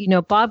LA. You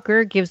know, Bob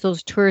Gurr gives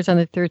those tours on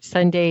the third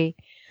Sunday.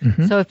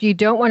 Mm-hmm. So if you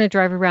don't want to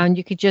drive around,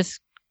 you could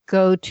just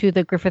go to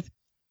the Griffith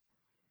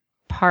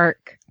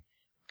Park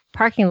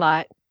parking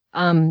lot.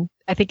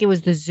 I think it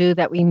was the zoo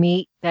that he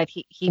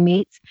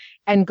meets,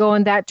 and go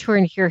on that tour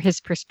and hear his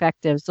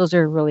perspectives. Those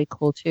are really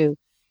cool too.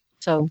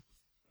 So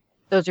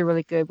those are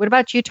really good. What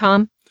about you,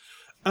 Tom?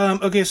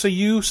 Okay, so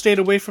you stayed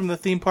away from the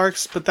theme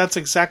parks, but that's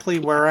exactly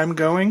where I'm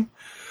going.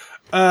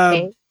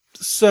 Okay.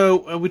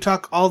 So we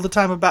talk all the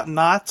time about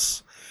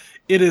Knott's.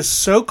 It is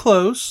so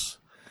close.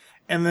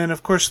 And then,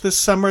 of course, this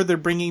summer they're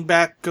bringing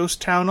back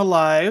Ghost Town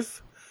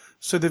Alive.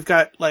 So they've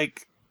got,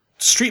 like,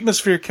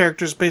 Streetmosphere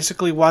characters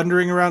basically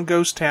wandering around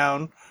Ghost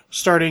Town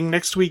starting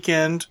next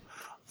weekend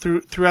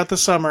throughout the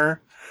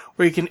summer,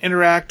 where you can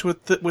interact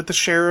with the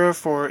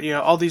sheriff or, you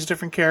know, all these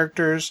different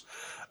characters.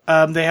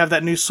 They have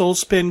that new Soul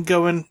Spin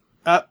going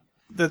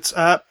that's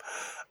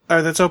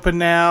open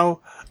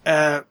now.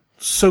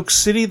 Soak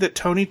City that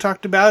Tony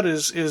talked about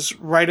is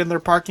right in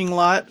their parking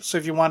lot. So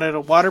if you wanted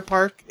a water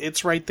park,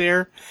 it's right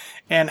there.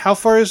 And how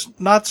far is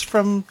Knott's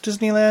from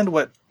Disneyland?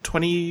 What,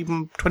 20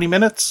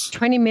 minutes?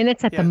 20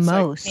 minutes at the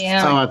most. Like,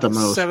 yeah. At the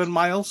most. 7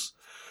 miles.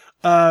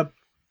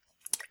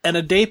 And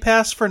a day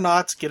pass for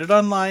Knott's, get it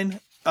online.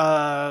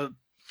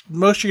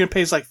 Most you're going to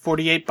pay is like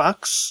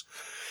 $48.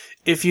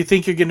 If you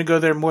think you're going to go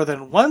there more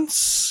than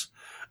once,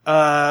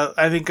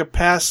 I think a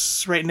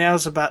pass right now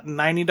is about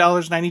 $90,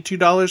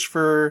 $92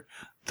 for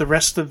the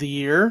rest of the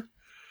year.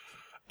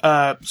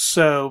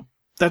 So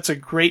that's a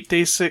great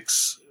day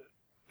 6.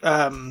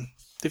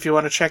 If you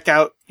want to check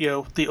out, you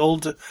know, the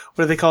old, what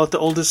do they call it?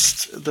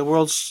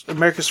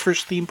 America's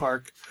first theme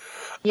park.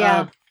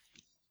 Yeah.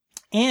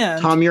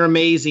 And Tom, you're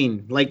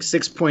amazing. Like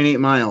 6.8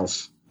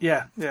 miles.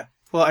 Yeah.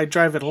 Well, I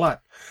drive it a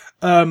lot.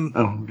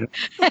 Okay.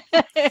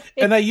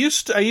 And I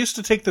used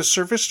to take the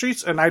surface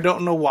streets, and I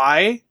don't know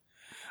why.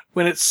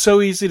 When it's so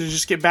easy to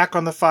just get back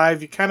on the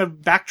 5, you're kind of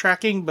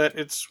backtracking, but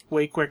it's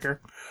way quicker.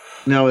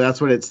 No,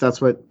 that's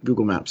what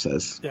Google Maps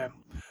says. Yeah.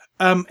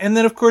 And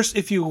then, of course,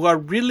 if you are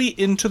really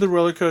into the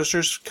roller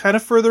coasters, kind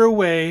of further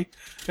away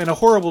and a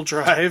horrible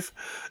drive,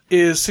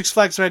 is Six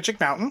Flags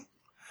Magic Mountain,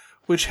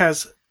 which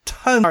has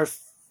tons of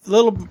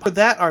little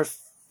pricier,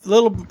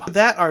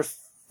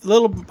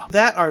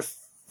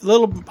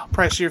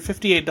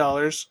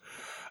 $58.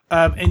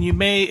 And you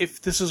may,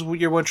 if this is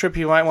your one trip,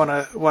 you might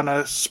want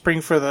to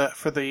spring for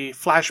the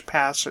Flash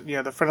Pass, you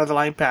know, the front of the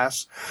line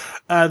pass.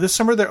 This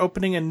summer they're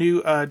opening a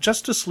new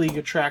Justice League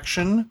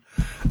attraction,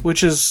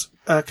 which is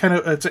it's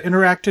an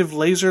interactive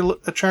laser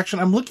attraction.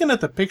 I'm looking at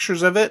the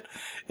pictures of it.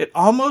 It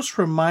almost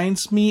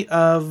reminds me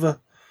of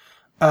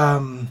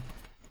Men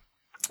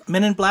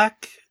in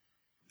Black,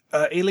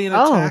 Alien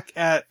Attack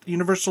at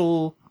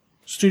Universal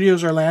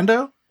Studios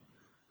Orlando.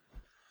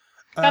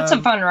 That's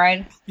a fun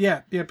ride.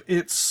 Yeah, yep.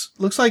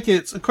 Looks like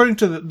it's, according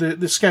to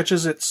the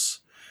sketches, it's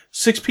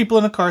 6 people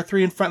in a car,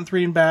 3 in front and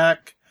 3 in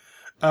back.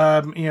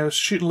 You know,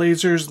 shooting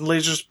lasers and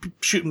lasers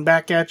shooting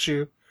back at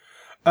you.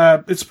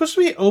 It's supposed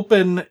to be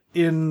open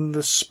in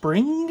the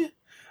spring,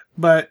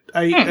 but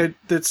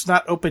it's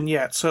not open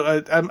yet.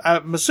 So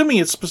I'm assuming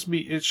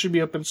it should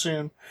be open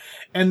soon.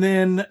 And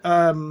then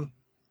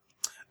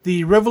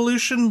the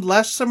Revolution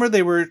last summer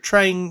they were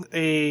trying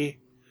a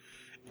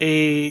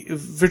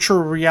virtual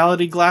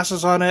reality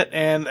glasses on it,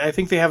 and I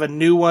think they have a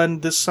new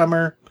one this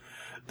summer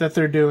that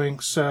they're doing.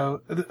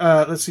 So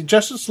let's see,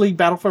 Justice League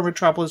Battle for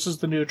Metropolis is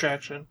the new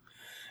attraction,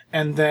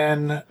 and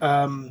then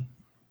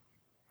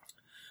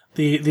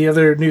the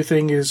other new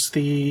thing is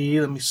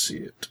let me see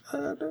it.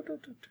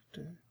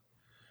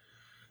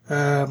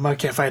 I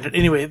can't find it.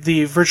 Anyway,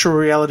 the virtual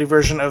reality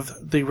version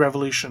of the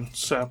Revolution.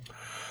 So,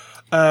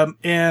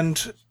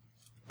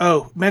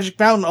 Magic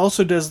Mountain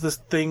also does this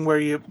thing where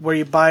you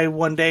buy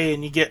one day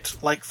and you get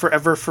like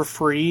forever for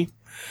free.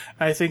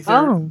 I think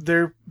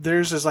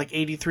theirs is like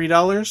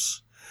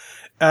 $83.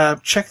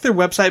 Check their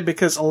website,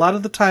 because a lot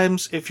of the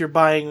times if you're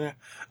buying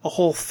a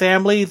whole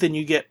family, then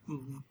you get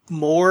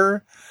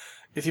more.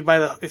 If you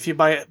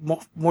buy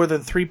more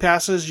than 3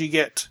 passes, you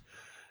get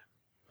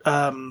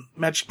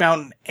Magic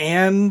Mountain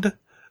and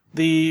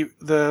the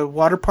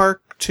water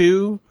park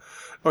too.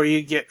 Or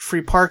you get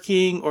free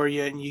parking, or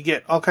you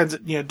get all kinds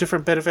of, you know,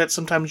 different benefits.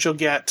 Sometimes you'll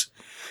get,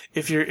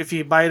 if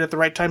you buy it at the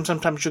right time,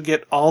 sometimes you'll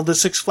get all the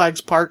Six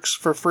Flags parks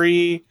for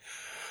free.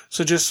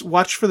 So just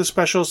watch for the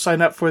specials,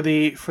 sign up for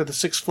the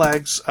Six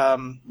Flags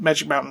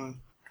Magic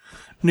Mountain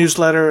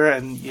newsletter,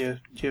 and you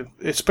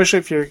especially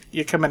if you're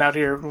coming out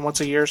here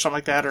once a year or something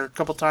like that, or a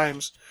couple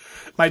times,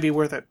 might be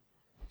worth it.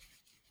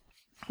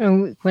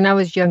 When I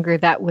was younger,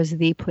 that was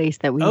the place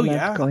that we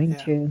loved going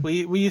to.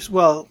 We used,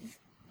 well,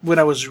 when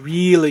I was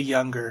really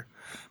younger,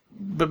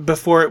 but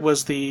before it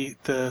was the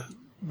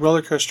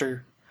roller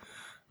coaster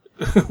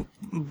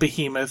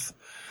behemoth.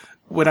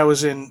 When I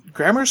was in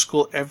grammar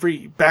school,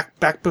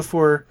 back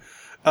before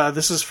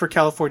this is for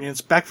Californians,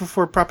 back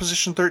before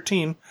Proposition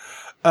 13.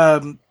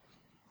 I'm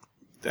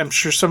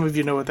sure some of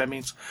you know what that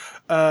means.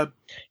 I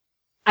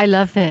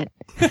love it.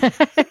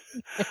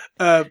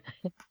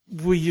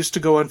 We used to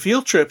go on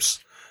field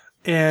trips,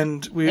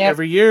 and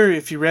every year,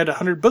 if you read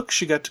 100 books,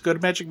 you got to go to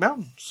Magic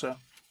Mountain. So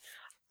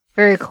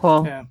very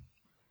cool. Yeah.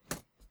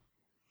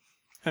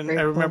 And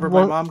I remember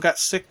my mom got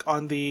sick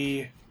on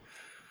the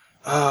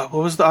what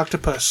was the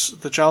octopus?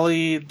 The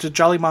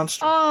Jolly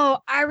Monster. Oh,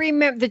 I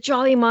remember the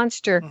Jolly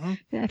Monster.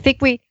 Mm-hmm. I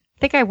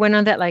think I went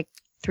on that like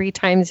 3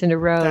 times in a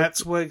row.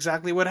 That's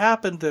exactly what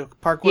happened. The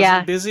park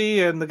wasn't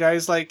busy, and the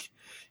guy's like,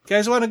 "You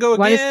guys want to go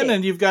again?"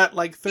 And you've got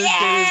like third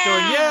graders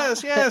going,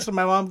 "Yes, yes," and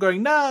my mom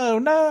going, "No,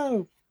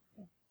 no."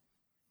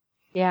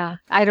 Yeah,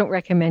 I don't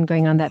recommend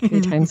going on that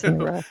 3 times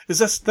in a row.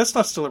 That's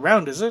not still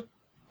around, is it?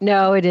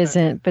 No, it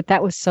isn't. But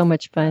that was so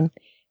much fun.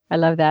 I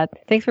love that.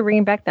 Thanks for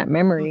bringing back that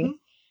memory. Mm-hmm.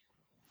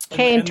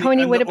 Okay, and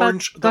Tony, what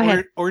about? Go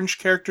ahead. Orange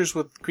characters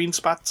with green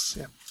spots.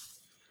 Yeah.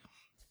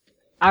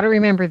 I don't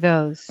remember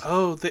those.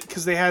 Oh,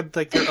 because they had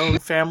like their own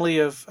family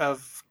of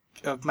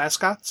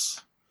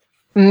mascots.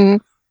 Mm-hmm.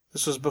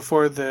 This was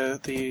before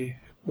the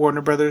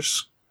Warner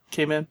Brothers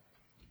came in.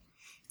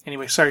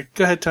 Anyway, sorry.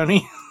 Go ahead,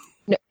 Tony.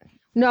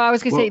 No, I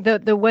was going to say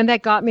the one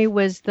that got me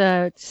was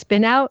the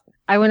spin out.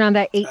 I went on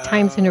that 8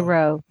 times in a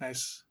row.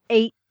 Nice.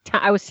 8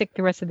 times. I was sick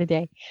the rest of the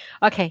day.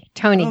 Okay,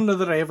 Tony. I don't know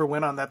that I ever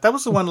went on that. That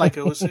was the one like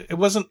it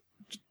wasn't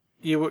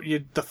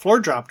the floor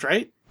dropped,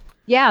 right?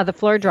 Yeah, the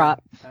floor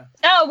drop. Yeah.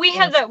 Oh, we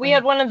had that. We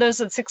had one of those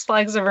at Six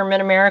Flags Over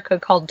Mid-America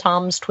called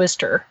Tom's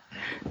Twister,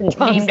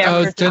 named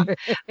after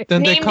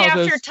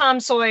Tom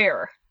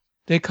Sawyer.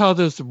 They call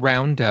those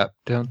Roundup,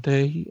 don't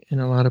they? In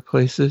a lot of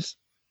places.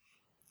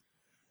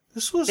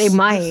 This was. They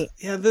might.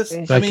 This.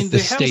 Like I mean, the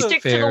they have state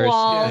stick fairs, to the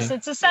walls. yeah.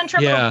 It's a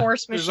centrifugal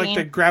force There's machine.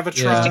 like the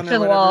Gravitron Stick to or the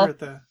whatever wall. at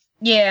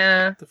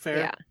the fair.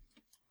 Yeah.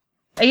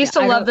 I used to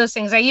love those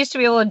things. I used to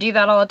be able to do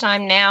that all the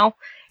time. Now,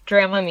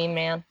 Dramamine,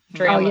 man.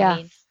 Dramamine. Oh,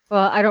 yeah.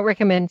 Well, I don't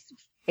recommend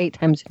 8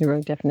 times in a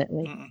row,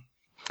 definitely. Mm-mm.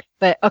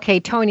 But okay,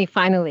 Tony,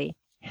 finally.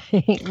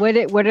 What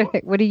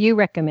do you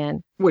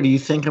recommend? What do you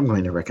think I'm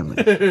going to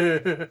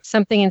recommend?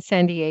 Something in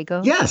San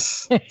Diego?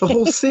 Yes, the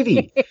whole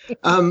city.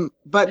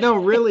 But no,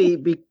 really,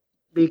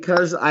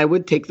 because I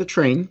would take the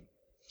train,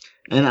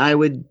 and I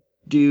would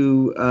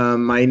do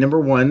my number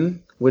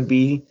 1 would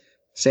be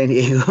San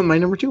Diego. My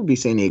number 2 would be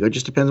San Diego. It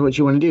just depends what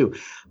you want to do.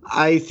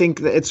 I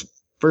think that it's,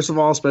 first of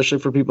all, especially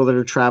for people that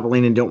are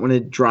traveling and don't want to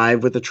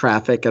drive with the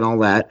traffic and all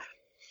that,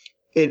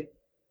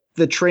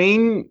 the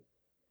train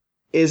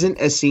isn't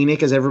as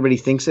scenic as everybody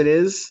thinks it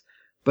is,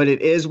 but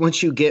it is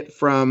once you get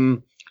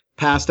from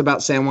past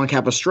about San Juan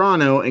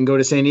Capistrano and go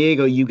to San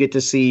Diego, you get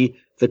to see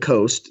the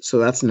coast. So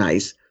that's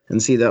nice,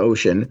 and see the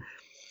ocean.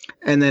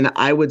 And then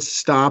I would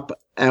stop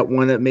at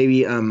one of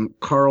maybe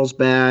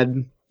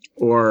Carlsbad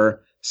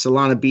or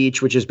Solana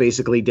Beach, which is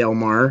basically Del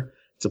Mar.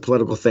 It's a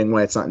political thing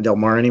why it's not in Del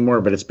Mar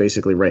anymore, but it's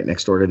basically right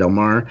next door to Del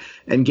Mar,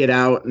 and get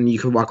out, and you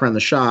could walk around the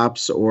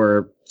shops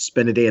or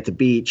spend a day at the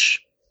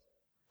beach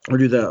or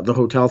do the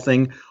hotel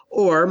thing.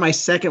 Or my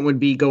second would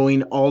be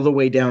going all the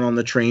way down on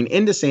the train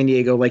into San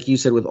Diego, like you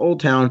said, with Old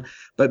Town,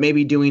 but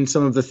maybe doing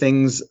some of the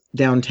things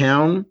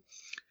downtown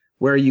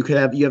where you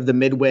have the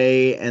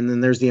Midway, and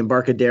then there's the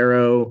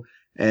Embarcadero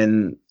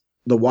and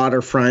the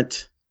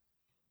waterfront.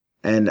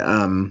 And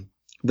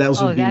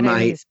those would be my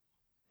nice.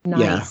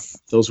 Yeah,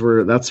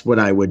 that's what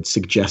I would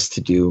suggest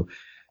to do.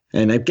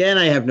 And again,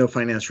 I have no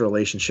financial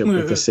relationship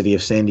with the city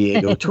of San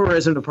Diego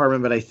tourism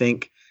department, but I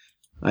think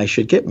I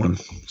should get one.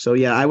 So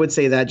yeah, I would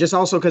say that, just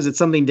also because it's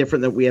something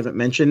different that we haven't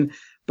mentioned,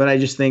 but I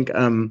just think,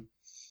 and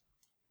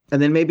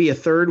then maybe a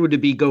third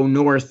would be go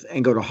north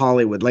and go to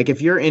Hollywood. Like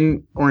if you're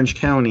in Orange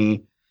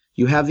County,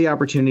 you have the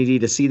opportunity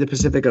to see the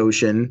Pacific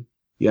Ocean.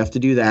 You have to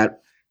do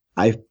that.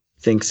 I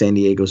think San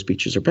Diego's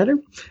beaches are better.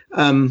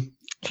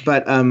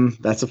 But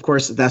that's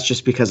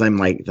just because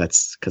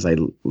that's because I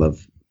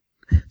love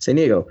San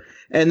Diego.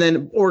 And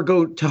then, or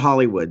go to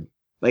Hollywood.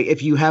 Like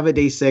if you have a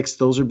day 6,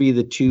 those would be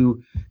the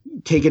 2.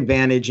 Take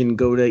advantage and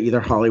go to either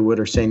Hollywood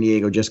or San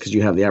Diego just because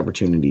you have the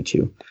opportunity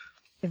to.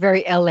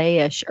 Very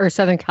LA-ish or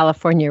Southern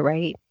California,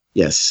 right?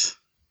 Yes.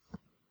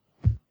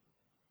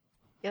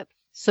 Yep.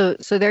 So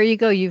there you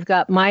go. You've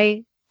got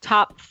my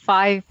top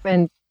 5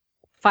 and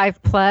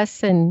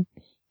 5+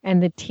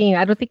 and the team.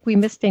 I don't think we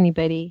missed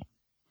anybody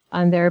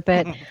on there,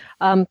 but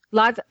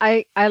lots.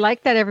 I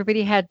like that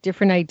everybody had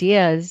different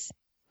ideas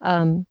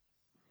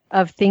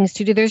of things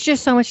to do. There's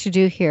just so much to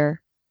do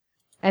here,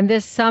 and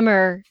this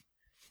summer,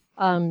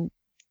 when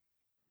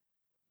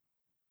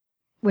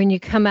you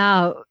come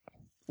out,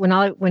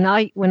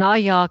 all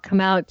y'all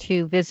come out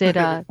to visit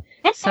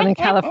Southern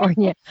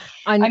California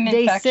on I'm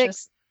day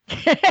infectious.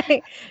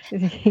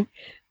 6.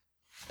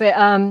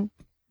 But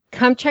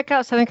come check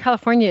out Southern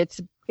California.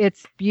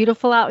 It's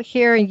beautiful out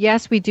here, and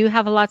yes, we do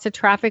have lots of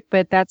traffic,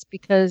 but that's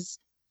because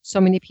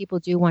so many people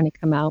do want to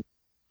come out.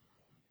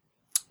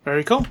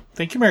 Very cool.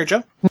 Thank you, Mary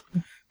Jo.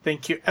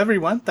 Thank you,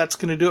 everyone. That's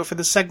going to do it for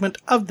this segment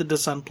of the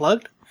Dis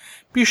Unplugged.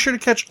 Be sure to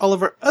catch all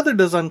of our other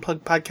Dis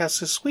Unplugged podcasts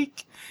this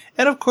week.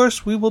 And, of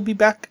course, we will be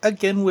back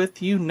again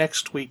with you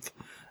next week.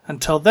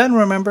 Until then,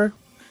 remember,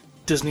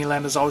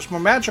 Disneyland is always more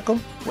magical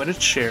when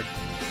it's shared.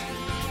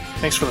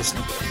 Thanks for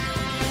listening.